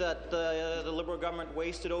established that the Liberal government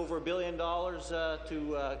wasted over $1 billion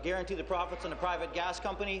to guarantee the profits on a private gas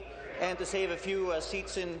company and to save a few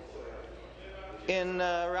seats in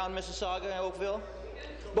around Mississauga and Oakville.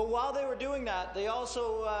 But while they were doing that, they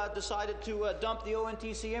also decided to dump the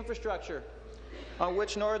ONTC infrastructure on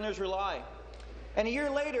which Northerners rely. And a year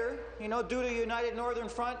later, you know, due to United Northern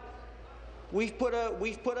Front, we've put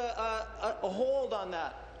a hold on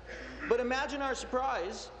that. But imagine our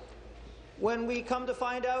surprise when we come to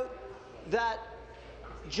find out that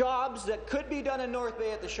jobs that could be done in North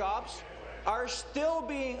Bay at the shops are still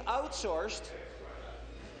being outsourced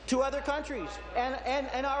to other countries,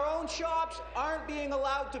 and our own shops aren't being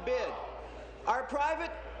allowed to bid. Are private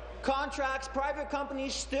contracts, private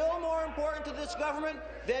companies still more important to this government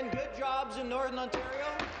than good jobs in Northern Ontario?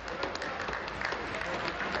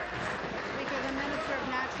 Speaker, the Minister of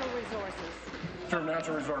Natural Resources.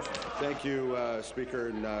 Natural Resources. Thank you, Speaker,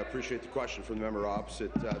 and I appreciate the question from the member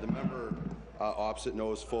opposite. The member opposite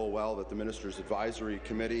knows full well that the Minister's Advisory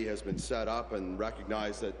Committee has been set up and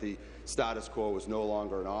recognized that the status quo is no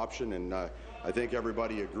longer an option, and I think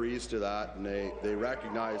everybody agrees to that, and they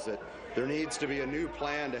recognize that there needs to be a new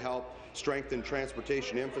plan to help strengthen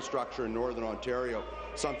transportation infrastructure in Northern Ontario,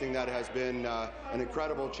 something that has been an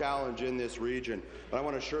incredible challenge in this region. But I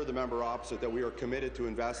want to assure the member opposite that we are committed to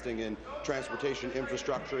investing in transportation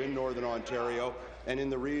infrastructure in Northern Ontario and in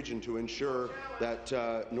the region to ensure that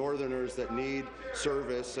Northerners that need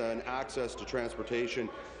service and access to transportation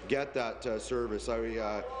get that service.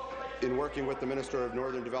 In working with the Minister of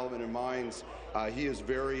Northern Development and Mines, he is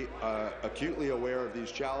very acutely aware of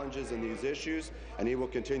these challenges and these issues, and he will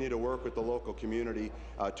continue to work with the local community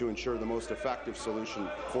to ensure the most effective solution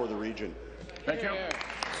for the region. Thank you.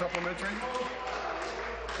 Supplementary.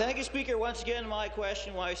 Thank you, Speaker. Once again, my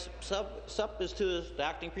question, my sup is to the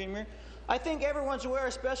Acting Premier. I think everyone's aware,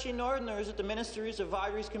 especially Northerners, that the Minister's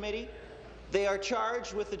Advisory Committee, they are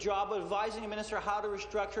charged with the job of advising the Minister how to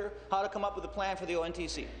restructure, how to come up with a plan for the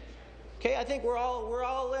ONTC. Okay, I think we're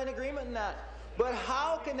all in agreement in that. But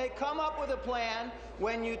how can they come up with a plan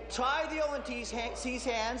when you tie the ONTC's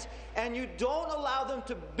hands and you don't allow them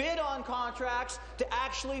to bid on contracts to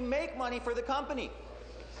actually make money for the company?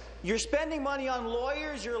 You're spending money on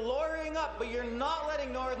lawyers, you're lawyering up, but you're not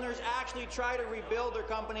letting Northerners actually try to rebuild their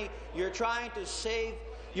company. You're trying to save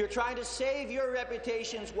your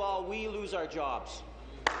reputations while we lose our jobs.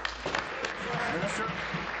 Minister.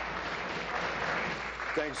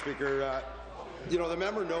 Thanks, Speaker. You know, the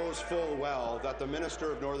member knows full well that the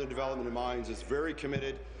Minister of Northern Development and Mines is very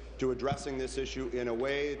committed to addressing this issue in a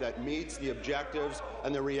way that meets the objectives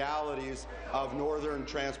and the realities of northern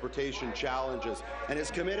transportation challenges, and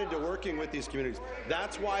is committed to working with these communities.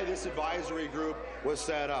 That's why this advisory group was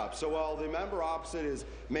set up. So while the member opposite is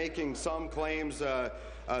making some claims,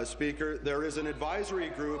 Speaker, there is an advisory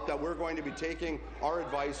group that we're going to be taking our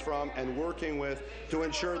advice from and working with to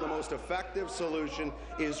ensure the most effective solution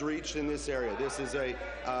is reached in this area. This is an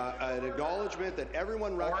acknowledgement that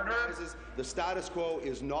everyone recognizes the status quo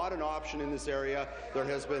is not an option in this area. There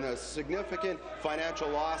has been a significant financial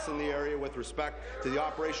loss in the area with respect to the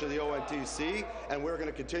operation of the ONTC, and we're going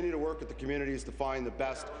to continue to work with the communities to find the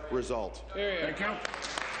best result. Thank you.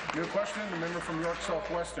 New question, the member from York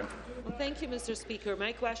South-Weston. Well, thank you, Mr. Speaker.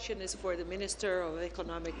 My question is for the Minister of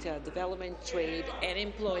Economic Development, Trade and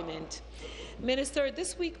Employment. Minister,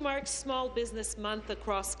 this week marks Small Business Month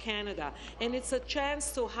across Canada, and it's a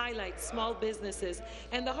chance to highlight small businesses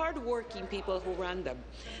and the hard-working people who run them.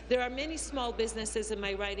 There are many small businesses in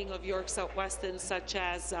my riding of York South-Weston, such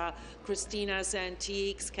as Christina's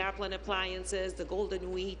Antiques, Kaplan Appliances, the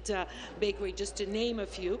Golden Wheat Bakery, just to name a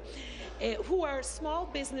few, who are small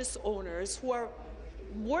business owners who are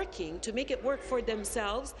working to make it work for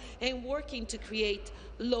themselves and working to create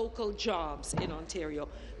local jobs in Ontario.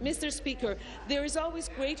 Mr. Speaker, there is always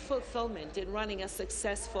great fulfillment in running a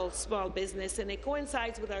successful small business, and it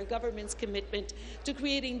coincides with our government's commitment to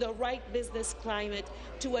creating the right business climate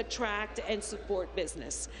to attract and support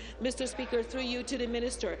business. Mr. Speaker, through you to the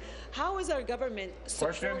Minister, how is our government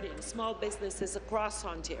supporting small businesses across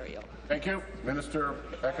Ontario? Thank you. Minister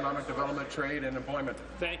of Economic Development, Trade and Employment.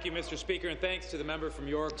 Thank you, Mr. Speaker, and thanks to the member from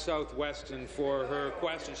York South-Weston for her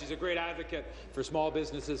question. She's a great advocate for small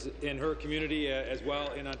businesses in her community as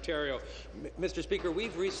well in Ontario. Mr. Speaker,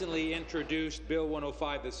 we've recently introduced Bill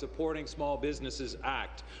 105, the Supporting Small Businesses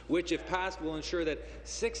Act, which, if passed, will ensure that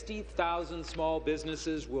 60,000 small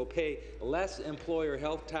businesses will pay less employer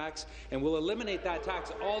health tax and will eliminate that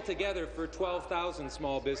tax altogether for 12,000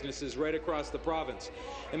 small businesses right across the province.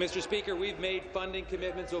 And, Mr. Speaker, we've made funding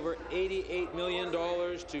commitments over $88 million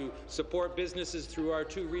to support businesses through our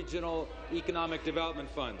 2 regional economic development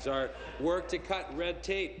funds. Our work to cut red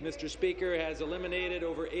tape, Mr. Speaker, has eliminated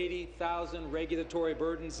over 80,000 regulatory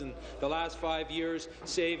burdens in the last 5 years,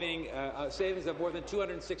 savings of more than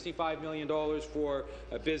 $265 million for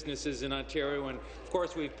businesses in Ontario. And, of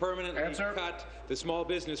course, we've permanently cut the small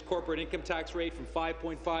business corporate income tax rate from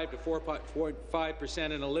 5.5% to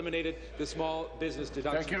 4.5% and eliminated the small business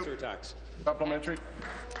deduction surtax. Supplementary.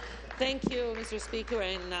 Thank you, Mr. Speaker,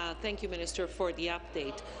 and thank you, Minister, for the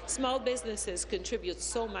update. Small businesses contribute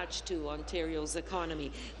so much to Ontario's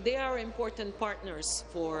economy. They are important partners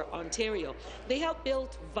for Ontario. They help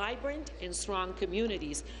build vibrant and strong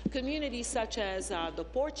communities, communities such as the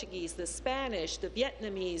Portuguese, the Spanish, the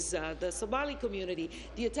Vietnamese, the Somali community,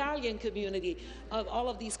 the Italian community. All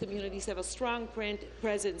of these communities have a strong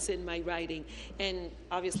presence in my riding, and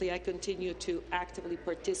obviously I continue to actively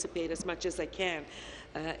participate as much as I can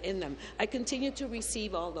in them. I continue to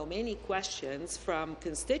receive, although many questions from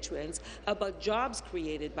constituents about jobs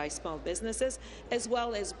created by small businesses, as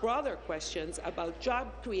well as broader questions about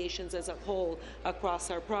job creations as a whole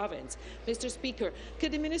across our province. Mr. Speaker,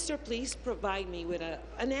 could the Minister please provide me with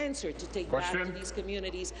an answer to take back to these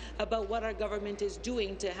communities about what our government is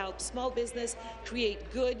doing to help small business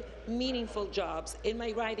create good, meaningful jobs in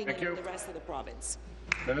my riding and in the rest of the province?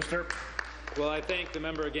 Minister. Well, I thank the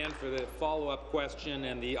member again for the follow-up question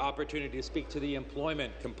and the opportunity to speak to the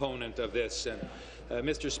employment component of this. And,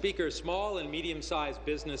 Mr. Speaker, small and medium-sized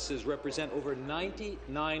businesses represent over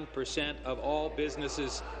 99% of all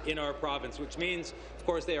businesses in our province, which means, of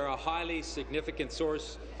course, they are a highly significant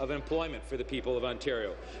source of employment for the people of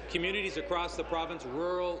Ontario. Communities across the province,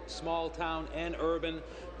 rural, small town and urban,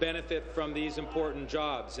 benefit from these important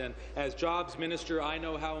jobs. And as Jobs Minister, I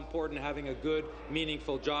know how important having a good,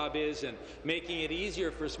 meaningful job is, and making it easier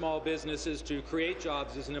for small businesses to create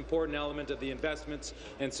jobs is an important element of the investments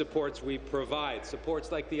and supports we provide.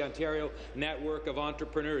 Supports like the Ontario Network of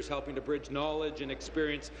Entrepreneurs, helping to bridge knowledge and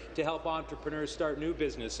experience to help entrepreneurs start new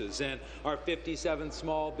businesses, and our 57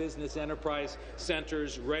 small business enterprise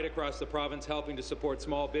centres right across the province, helping to support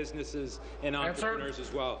small businesses and entrepreneurs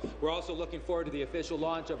as well. We're also looking forward to the official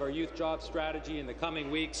launch of our youth job strategy in the coming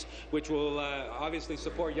weeks, which will obviously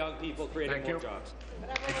support young people creating more jobs.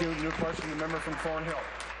 Thank you. New question, the member from Thornhill.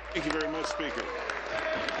 Thank you very much, Speaker.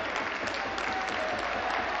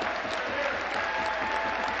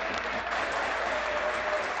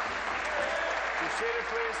 Be seated,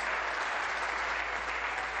 please.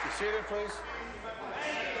 Be seated, please.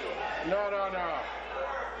 No.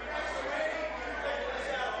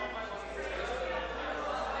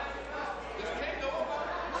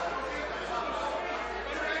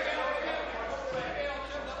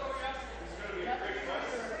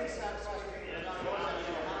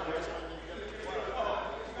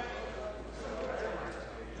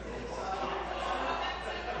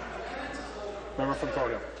 Member from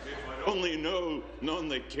Thornhill. Only none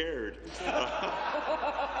that cared.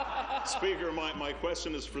 Speaker, my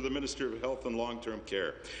question is for the Minister of Health and Long-Term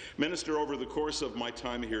Care. Minister, over the course of my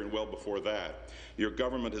time here and well before that, your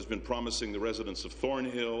government has been promising the residents of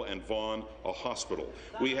Thornhill and Vaughan a hospital.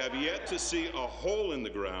 We have yet to see a hole in the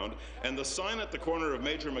ground, and the sign at the corner of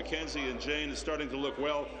Major Mackenzie and Jane is starting to look,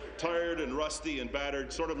 well, tired and rusty and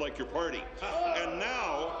battered, sort of like your party. And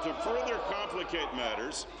now, to further complicate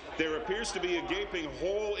matters, there appears to be a gaping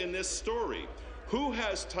hole in this story. Who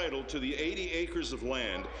has title to the 80 acres of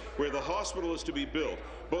land where the hospital is to be built?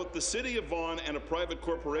 Both the City of Vaughan and a private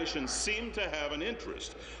corporation seem to have an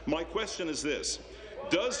interest. My question is this: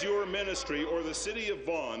 does your ministry or the City of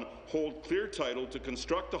Vaughan hold clear title to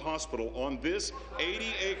construct a hospital on this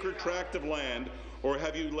 80-acre tract of land, or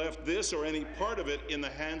have you left this or any part of it in the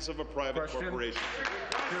hands of a private corporation?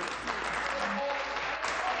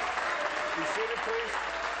 Be seated, please.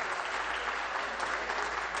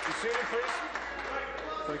 Be seated, please.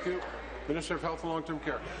 Thank you. Minister of Health and Long-Term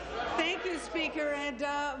Care. Thank you, Speaker. And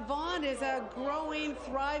Vaughan is a growing,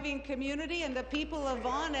 thriving community, and the people of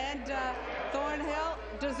Vaughan and Thornhill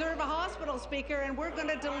deserve a hospital, Speaker, and we're going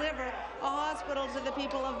to deliver a hospital to the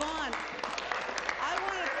people of Vaughan. I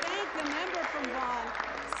want to thank the member from Vaughan,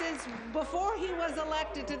 since before he was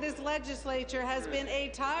elected to this legislature, has been a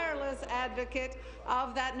tireless advocate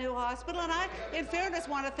of that new hospital. And I, in fairness,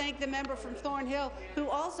 want to thank the member from Thornhill, who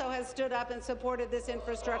also has stood up and supported this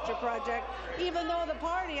infrastructure project, even though the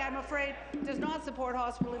party, I'm afraid, does not support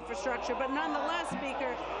hospital infrastructure. But nonetheless,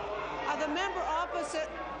 Speaker, the member opposite,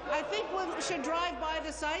 I think we should drive by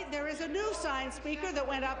the site. There is a new sign, Speaker, that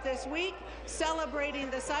went up this week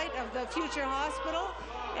celebrating the site of the future hospital.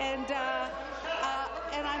 And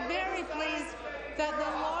I'm very pleased that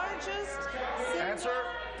the largest single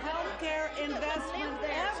healthcare investment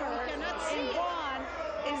ever in Vaughan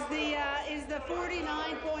is the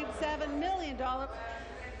 $49.7 million.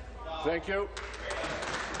 Thank you.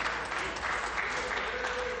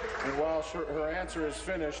 And while her answer is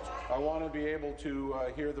finished, I want to be able to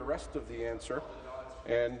hear the rest of the answer.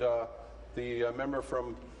 And the member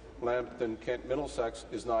from Lambton, Kent, Middlesex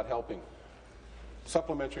is not helping.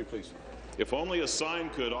 Supplementary, please. If only a sign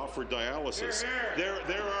could offer dialysis.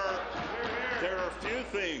 There are few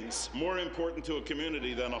things more important to a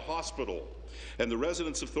community than a hospital. And the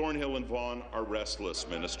residents of Thornhill and Vaughan are restless,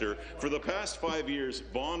 Minister. For the past 5 years,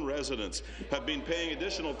 Vaughan residents have been paying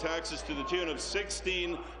additional taxes to the tune of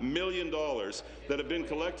 $16 million that have been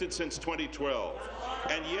collected since 2012.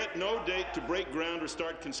 And yet no date to break ground or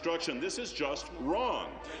start construction. This is just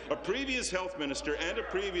wrong. A previous health minister and a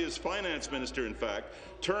previous finance minister, in fact,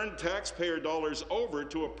 turned taxpayer dollars over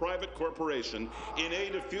to a private corporation in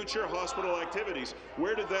aid of future hospital activities.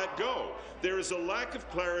 Where did that go? There is a lack of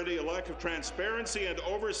clarity, a lack of transparency and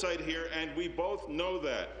oversight here, and we both know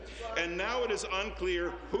that. And now it is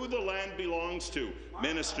unclear who the land belongs to.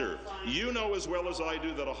 Minister, you know as well as I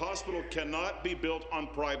do that a hospital cannot be built on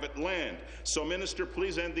private land. So, Minister,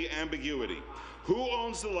 please end the ambiguity. Who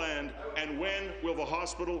owns the land, and when will the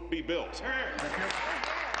hospital be built? Thank you.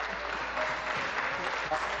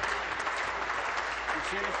 Be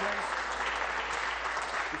seated, please.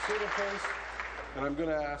 Be seated, please. And I'm going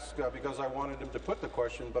to ask, because I wanted him to put the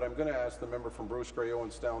question, but I'm going to ask the member from Bruce Grey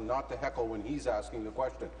Owenstown not to heckle when he's asking the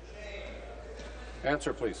question.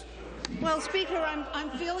 Answer, please. Well, Speaker,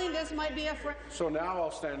 I'm feeling this might be a... So now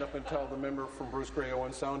I'll stand up and tell the member from Bruce Grey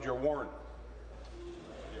Owenstown you're warned.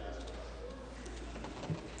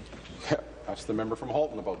 Ask the member from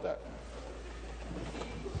Halton about that.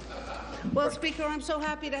 Well, Speaker, I'm so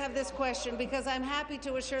happy to have this question because I'm happy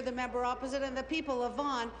to assure the member opposite and the people of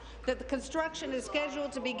Vaughan that the construction is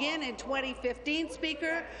scheduled to begin in 2015,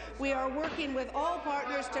 Speaker. We are working with all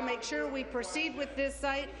partners to make sure we proceed with this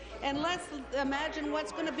site. And let's imagine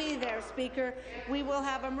what's going to be there, Speaker. We will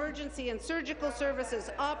have emergency and surgical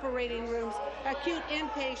services, operating rooms, acute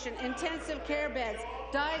inpatient, intensive care beds,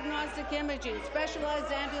 diagnostic imaging,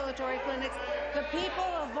 specialized ambulatory clinics. The people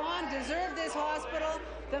of Vaughan deserve this hospital.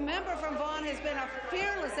 The member from Vaughan has been a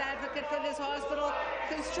fearless advocate for this hospital.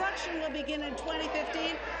 Construction will begin in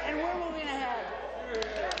 2015, and we're moving ahead.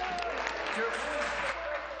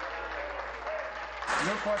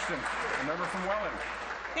 No question. The member from Welland.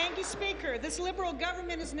 Thank you, Speaker. This Liberal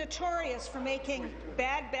government is notorious for making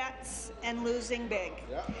bad bets and losing big.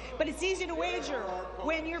 But it's easy to wager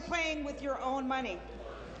when you're playing with your own money.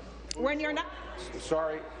 When you're not...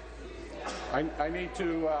 Sorry. I need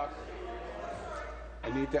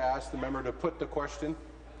to ask the member to put the question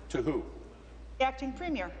to who? The Acting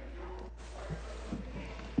Premier.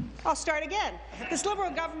 I'll start again. This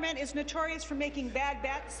Liberal government is notorious for making bad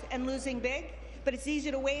bets and losing big, but it's easy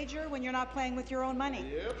to wager when you're not playing with your own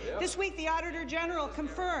money. This week, the Auditor General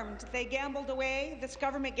confirmed this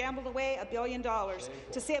government gambled away $1 billion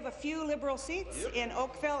to save a few Liberal seats in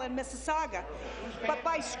Oakville and Mississauga. But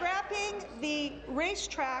by scrapping the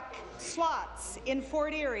racetrack slots in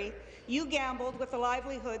Fort Erie, you gambled with the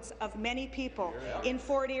livelihoods of many people in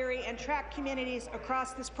Fort Erie and track communities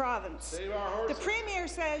across this province. The Premier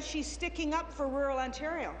says she's sticking up for rural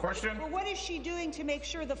Ontario. Question. Well, what is she doing to make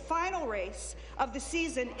sure the final race of the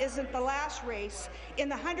season isn't the last race in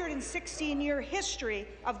the 116-year history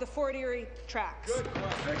of the Fort Erie tracks? Good.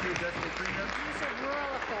 Thank you, Deputy Premier. Minister of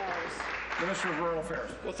Rural Affairs. Minister of Rural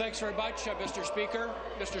Affairs. Well, thanks very much, Mr. Speaker.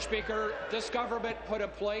 Mr. Speaker, this government put in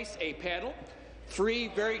place a panel. 3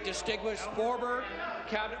 very distinguished former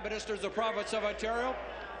cabinet ministers of the province of Ontario,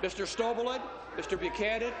 Mr. Stobeland, Mr.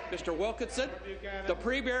 Buchanan, Mr. Wilkinson. The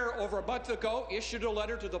Premier, over a month ago, issued a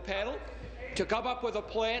letter to the panel to come up with a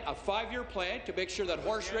plan, a 5-year plan, to make sure that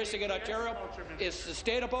horse racing in Ontario is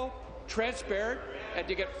sustainable, transparent, and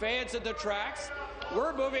to get fans in the tracks.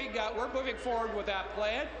 We're moving forward with that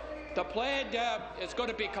plan. The plan is going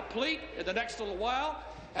to be complete in the next little while,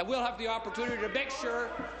 and we'll have the opportunity to make sure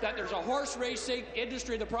that there's a horse racing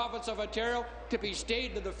industry in the province of Ontario to be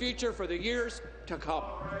stayed in the future for the years to come.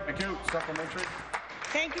 Thank you. Supplementary.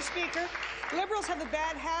 Thank you, Speaker. Liberals have a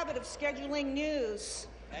bad habit of scheduling news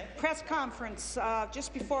press conference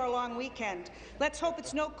just before a long weekend. Let's hope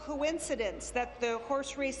it's no coincidence that the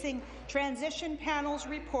horse racing transition panel's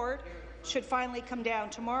report should finally come down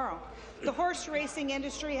tomorrow. The horse racing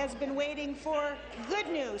industry has been waiting for good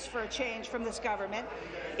news for a change from this government.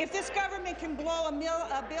 If this government can blow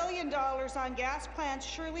 $1 billion on gas plants,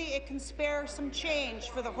 surely it can spare some change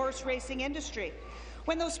for the horse racing industry.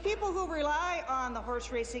 When those people who rely on the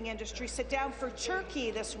horse racing industry sit down for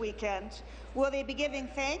turkey this weekend, will they be giving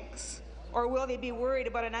thanks, or will they be worried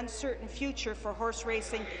about an uncertain future for horse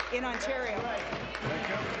racing in Ontario? Thank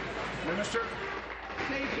you. Minister.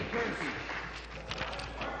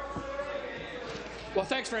 Well,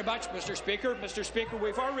 thanks very much, Mr. Speaker. Mr. Speaker,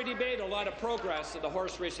 we've already made a lot of progress in the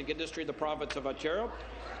horse racing industry in the province of Ontario.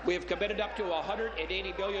 We have committed up to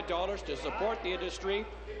 $180 million to support the industry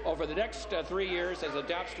over the next 3 years as it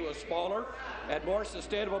adapts to a smaller and more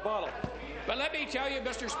sustainable model. But let me tell you,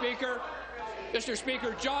 Mr. Speaker,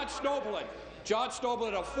 John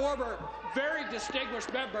Snowbelin, a former very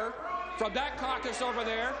distinguished member from that caucus over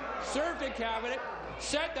there, served in cabinet,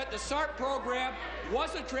 said that the SART program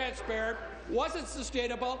wasn't transparent, wasn't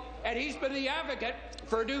sustainable, and he's been the advocate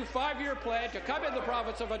for a new 5-year plan to come in the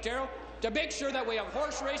province of Ontario to make sure that we have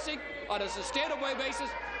horse racing on a sustainable basis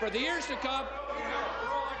for the years to come.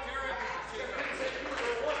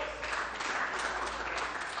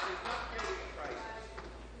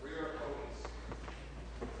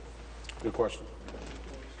 Good question.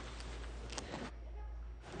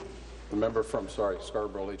 The member from,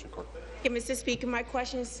 Scarborough-Legion Court. Mr. Speaker, my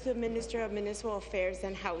question is to the Minister of Municipal Affairs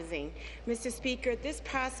and Housing. Mr. Speaker, this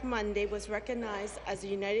past Monday was recognized as the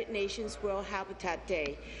United Nations World Habitat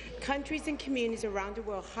Day. Countries and communities around the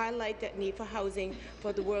world highlight the need for housing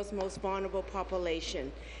for the world's most vulnerable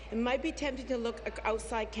population. It might be tempting to look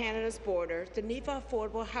outside Canada's borders. The need for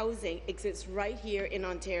affordable housing exists right here in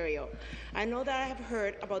Ontario. I know that I have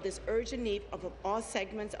heard about this urgent need of all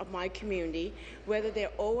segments of my community, whether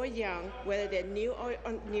they're old or young, whether they're new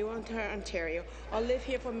to Ontario, or live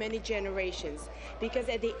here for many generations. Because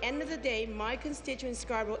at the end of the day, my constituent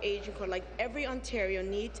Scarborough-Legion Court, like every Ontario,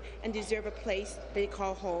 needs and deserve a place they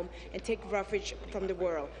call home and take refuge from the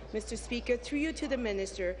world. Mr. Speaker, through you to the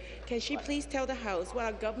Minister, can she please tell the House what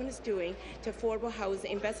our government is doing to affordable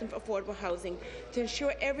housing, invest in affordable housing, to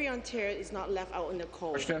ensure every Ontario is not left out in the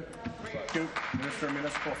cold? Question. Minister of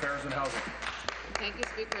Municipal Affairs and Housing. Thank you,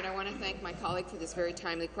 Speaker, and I want to thank my colleague for this very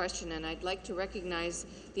timely question, and I'd like to recognize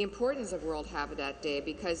the importance of World Habitat Day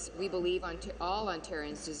because we believe all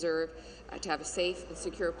Ontarians deserve to have a safe and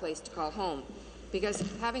secure place to call home. Because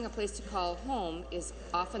having a place to call home is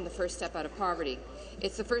often the first step out of poverty.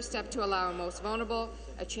 It's the first step to allow our most vulnerable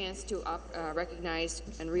a chance to recognize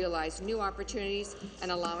and realize new opportunities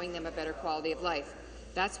and allowing them a better quality of life.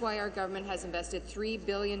 That's why our government has invested $3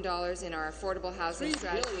 billion in our affordable housing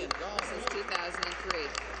strategy since 2003.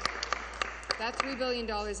 That $3 billion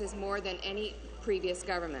is more than any previous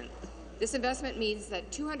government. This investment means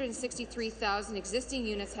that 263,000 existing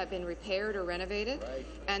units have been repaired or renovated,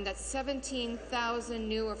 and that 17,000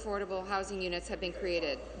 new affordable housing units have been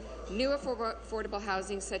created. New affordable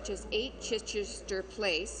housing such as 8 Chichester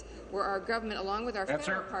Place, where our government, along with our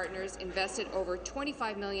federal partners, invested over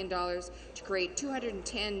 $25 million to create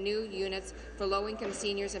 210 new units for low-income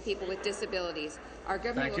seniors and people with disabilities. Our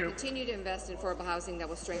government will continue to invest in affordable housing that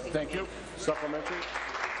will strengthen. Thank you. Supplementary.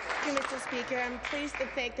 Thank you, Mr. Speaker. I'm pleased to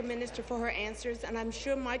thank the Minister for her answers, and I'm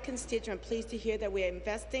sure my constituents are pleased to hear that we are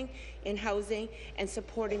investing in housing and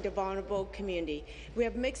supporting the vulnerable community. We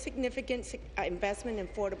have made significant investment in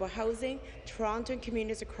affordable housing. Toronto and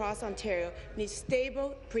communities across Ontario need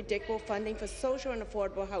stable, predictable funding for social and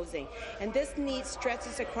affordable housing, and this need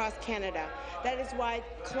stretches across Canada. That is why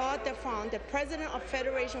Claude Dauphin, the President of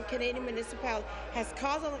Federation of Canadian Municipalities, has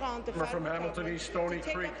called on the federal government to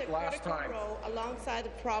take up the critical role alongside the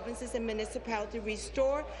provinces and municipalities to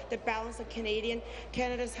restore the balance of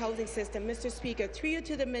Canada's housing system. Mr. Speaker, through you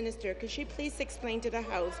to the Minister, could she please explain to the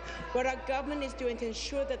House what our government is doing to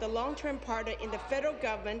ensure that the long-term partner in the federal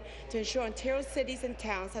government to ensure Ontario cities and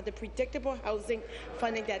towns have the predictable housing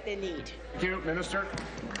funding that they need? Thank you, Minister.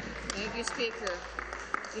 Thank you, Speaker.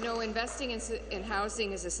 You know, investing in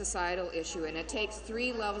housing is a societal issue, and it takes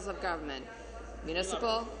 3 levels of government.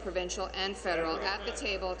 municipal, provincial and federal, at the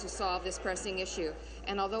table to solve this pressing issue.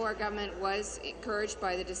 And although our government was encouraged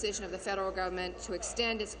by the decision of the federal government to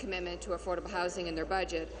extend its commitment to affordable housing in their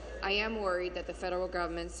budget, I am worried that the federal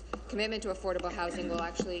government's commitment to affordable housing will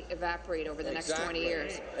actually evaporate over the next 20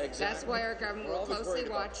 years. That's why our government will closely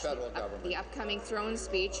watch the upcoming throne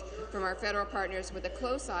speech from our federal partners with a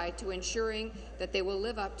close eye to ensuring that they will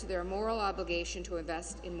live up to their moral obligation to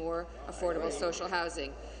invest in more affordable social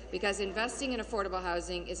housing. Because investing in affordable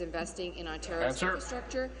housing is investing in Ontario's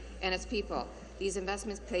infrastructure and its people. These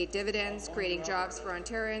investments pay dividends, creating jobs for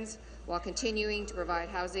Ontarians, while continuing to provide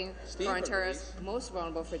housing for Ontario's most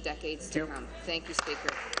vulnerable for decades to come. Thank you, Speaker.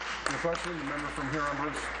 The question, the member from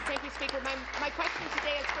Huron-Bruce. Thank you, Speaker. My question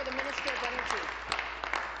today is for the Minister of Energy.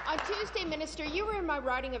 On Tuesday, Minister, you were in my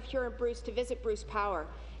riding of Huron-Bruce to visit Bruce Power.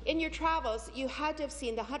 In your travels, you had to have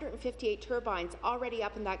seen the 158 turbines already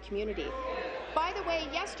up in that community. By the way,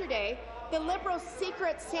 yesterday, the Liberals'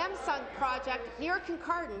 secret Samsung project near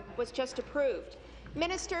Kincardine was just approved.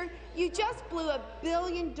 Minister, you just blew $1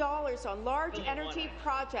 billion on large energy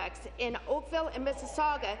projects in Oakville and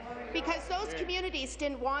Mississauga because those communities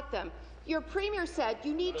didn't want them. Your Premier said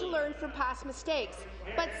you need to learn from past mistakes,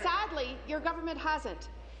 but sadly, your government hasn't.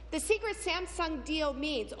 The secret Samsung deal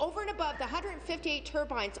means, over and above the 158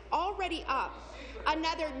 turbines already up,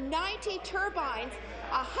 another 90 turbines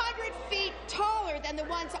 100 feet taller than the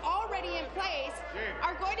ones already in place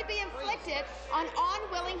are going to be inflicted on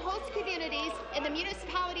unwilling host communities in the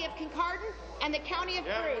municipality of Kincardine and the county of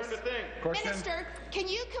Bruce. Minister, can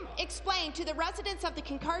you explain to the residents of the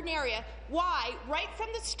Kincardine area why, right from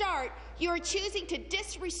the start, you are choosing to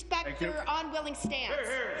disrespect their unwilling stance?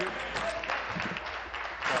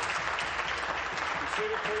 Be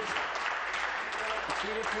seated, please. Be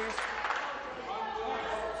seated, please.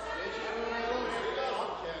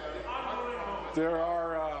 There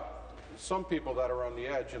are some people that are on the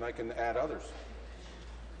edge, and I can add others.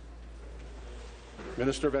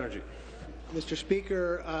 Minister of Energy. Mr.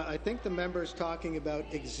 Speaker, I think the member is talking about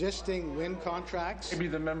existing wind contracts. Maybe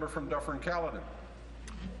the member from Dufferin-Caledon.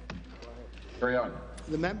 Carry on.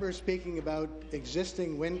 The member is speaking about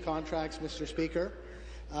existing wind contracts, Mr. Speaker.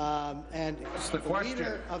 And the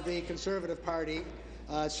leader of the Conservative Party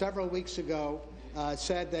several weeks ago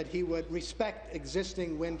said that he would respect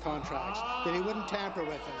existing wind contracts, that he wouldn't tamper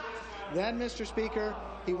with them. Then, Mr. Speaker,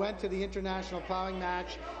 he went to the international plowing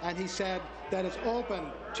match and he said that it's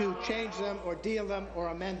open to change them or deal them or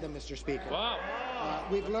amend them, Mr. Speaker. Wow.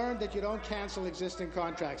 We've learned that you don't cancel existing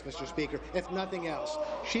contracts, Mr. Speaker, if nothing else.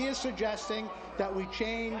 She is suggesting that we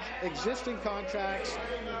change existing contracts,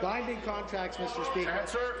 binding contracts, Mr. Speaker.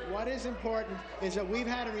 Answer. What is important is that we've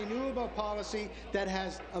had a renewable policy that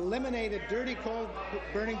has eliminated dirty coal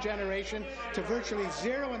burning generation to virtually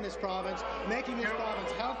zero in this province, making this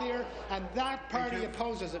province healthier, and that party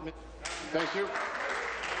opposes it. Thank you.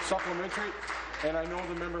 Supplementary, and I know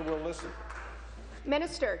the member will listen.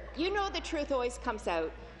 Minister, you know the truth always comes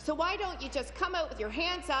out, so why don't you just come out with your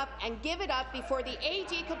hands up and give it up before the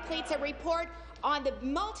AG completes a report on the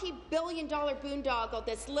multi-billion-dollar boondoggle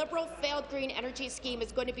this Liberal failed green energy scheme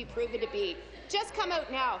is going to be proven to be. Just come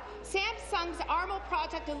out now. Samsung's Armo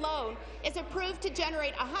project alone is approved to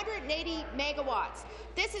generate 180 megawatts.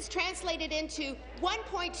 This is translated into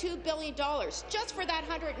 $1.2 billion just for that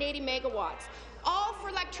 180 megawatts. All for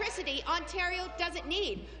electricity Ontario doesn't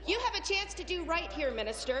need. You have a chance to do right here,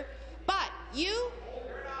 Minister, but you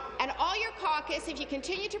and all your caucus, if you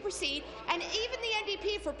continue to proceed, and even the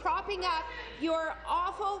NDP for propping up your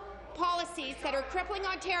awful policies that are crippling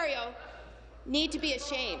Ontario, need to be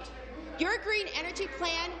ashamed. Your green energy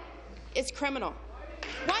plan is criminal.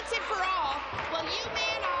 Once and for all, will you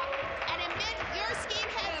man up and admit your scheme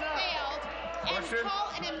has failed and call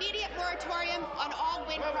an immediate moratorium on all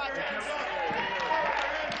wind projects?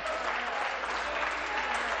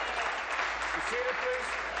 Be seated, please.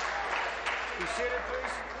 Be seated,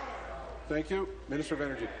 please. Thank you. Minister of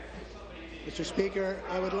Energy. Mr. Speaker,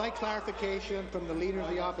 I would like clarification from the Leader of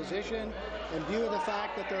the Opposition. In view of the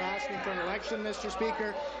fact that they're asking for an election, Mr.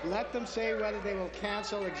 Speaker, let them say whether they will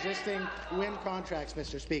cancel existing wind contracts,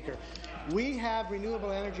 Mr. Speaker. We have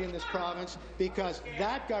renewable energy in this province because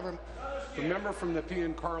that government... The member from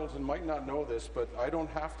Nepean Carleton might not know this, but I don't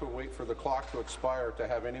have to wait for the clock to expire to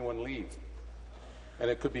have anyone leave. And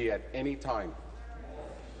it could be at any time.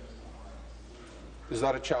 Is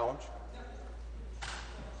that a challenge?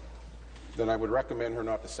 Then I would recommend her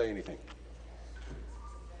not to say anything.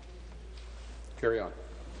 Carry on.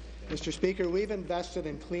 Mr. Speaker, we've invested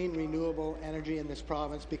in clean, renewable energy in this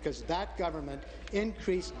province because that government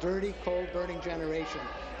increased dirty, coal-burning generation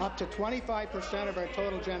up to 25% of our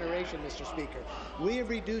total generation, Mr. Speaker. We have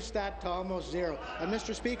reduced that to almost zero. And,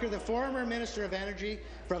 Mr. Speaker, the former Minister of Energy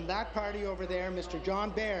from that party over there, Mr.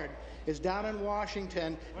 John Baird, is down in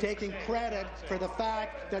Washington taking credit for the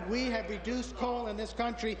fact that we have reduced coal in this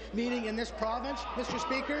country, meaning in this province, Mr.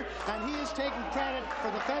 Speaker, and he is taking credit for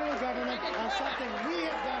the federal government on something we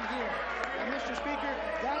have done here. And, Mr. Speaker,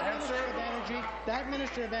 that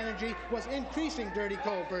Minister of Energy was increasing dirty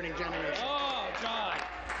coal-burning generation. Oh, John.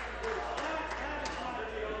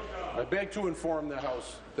 I beg to inform the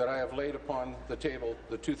House that I have laid upon the table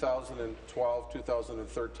the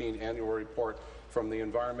 2012-2013 annual report from the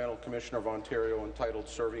Environmental Commissioner of Ontario entitled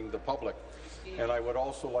Serving the Public. And I would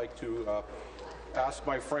also like to ask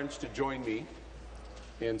my friends to join me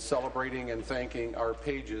in celebrating and thanking our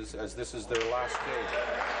pages, as this is their last day.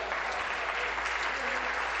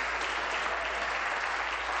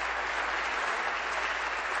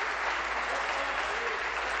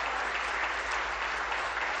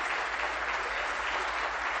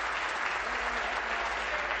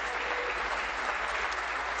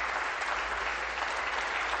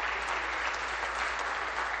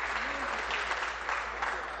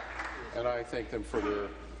 And I thank them for their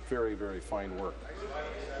very, very fine work.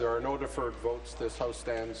 There are no deferred votes. This House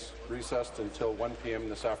stands recessed until 1 p.m.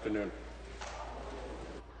 this afternoon.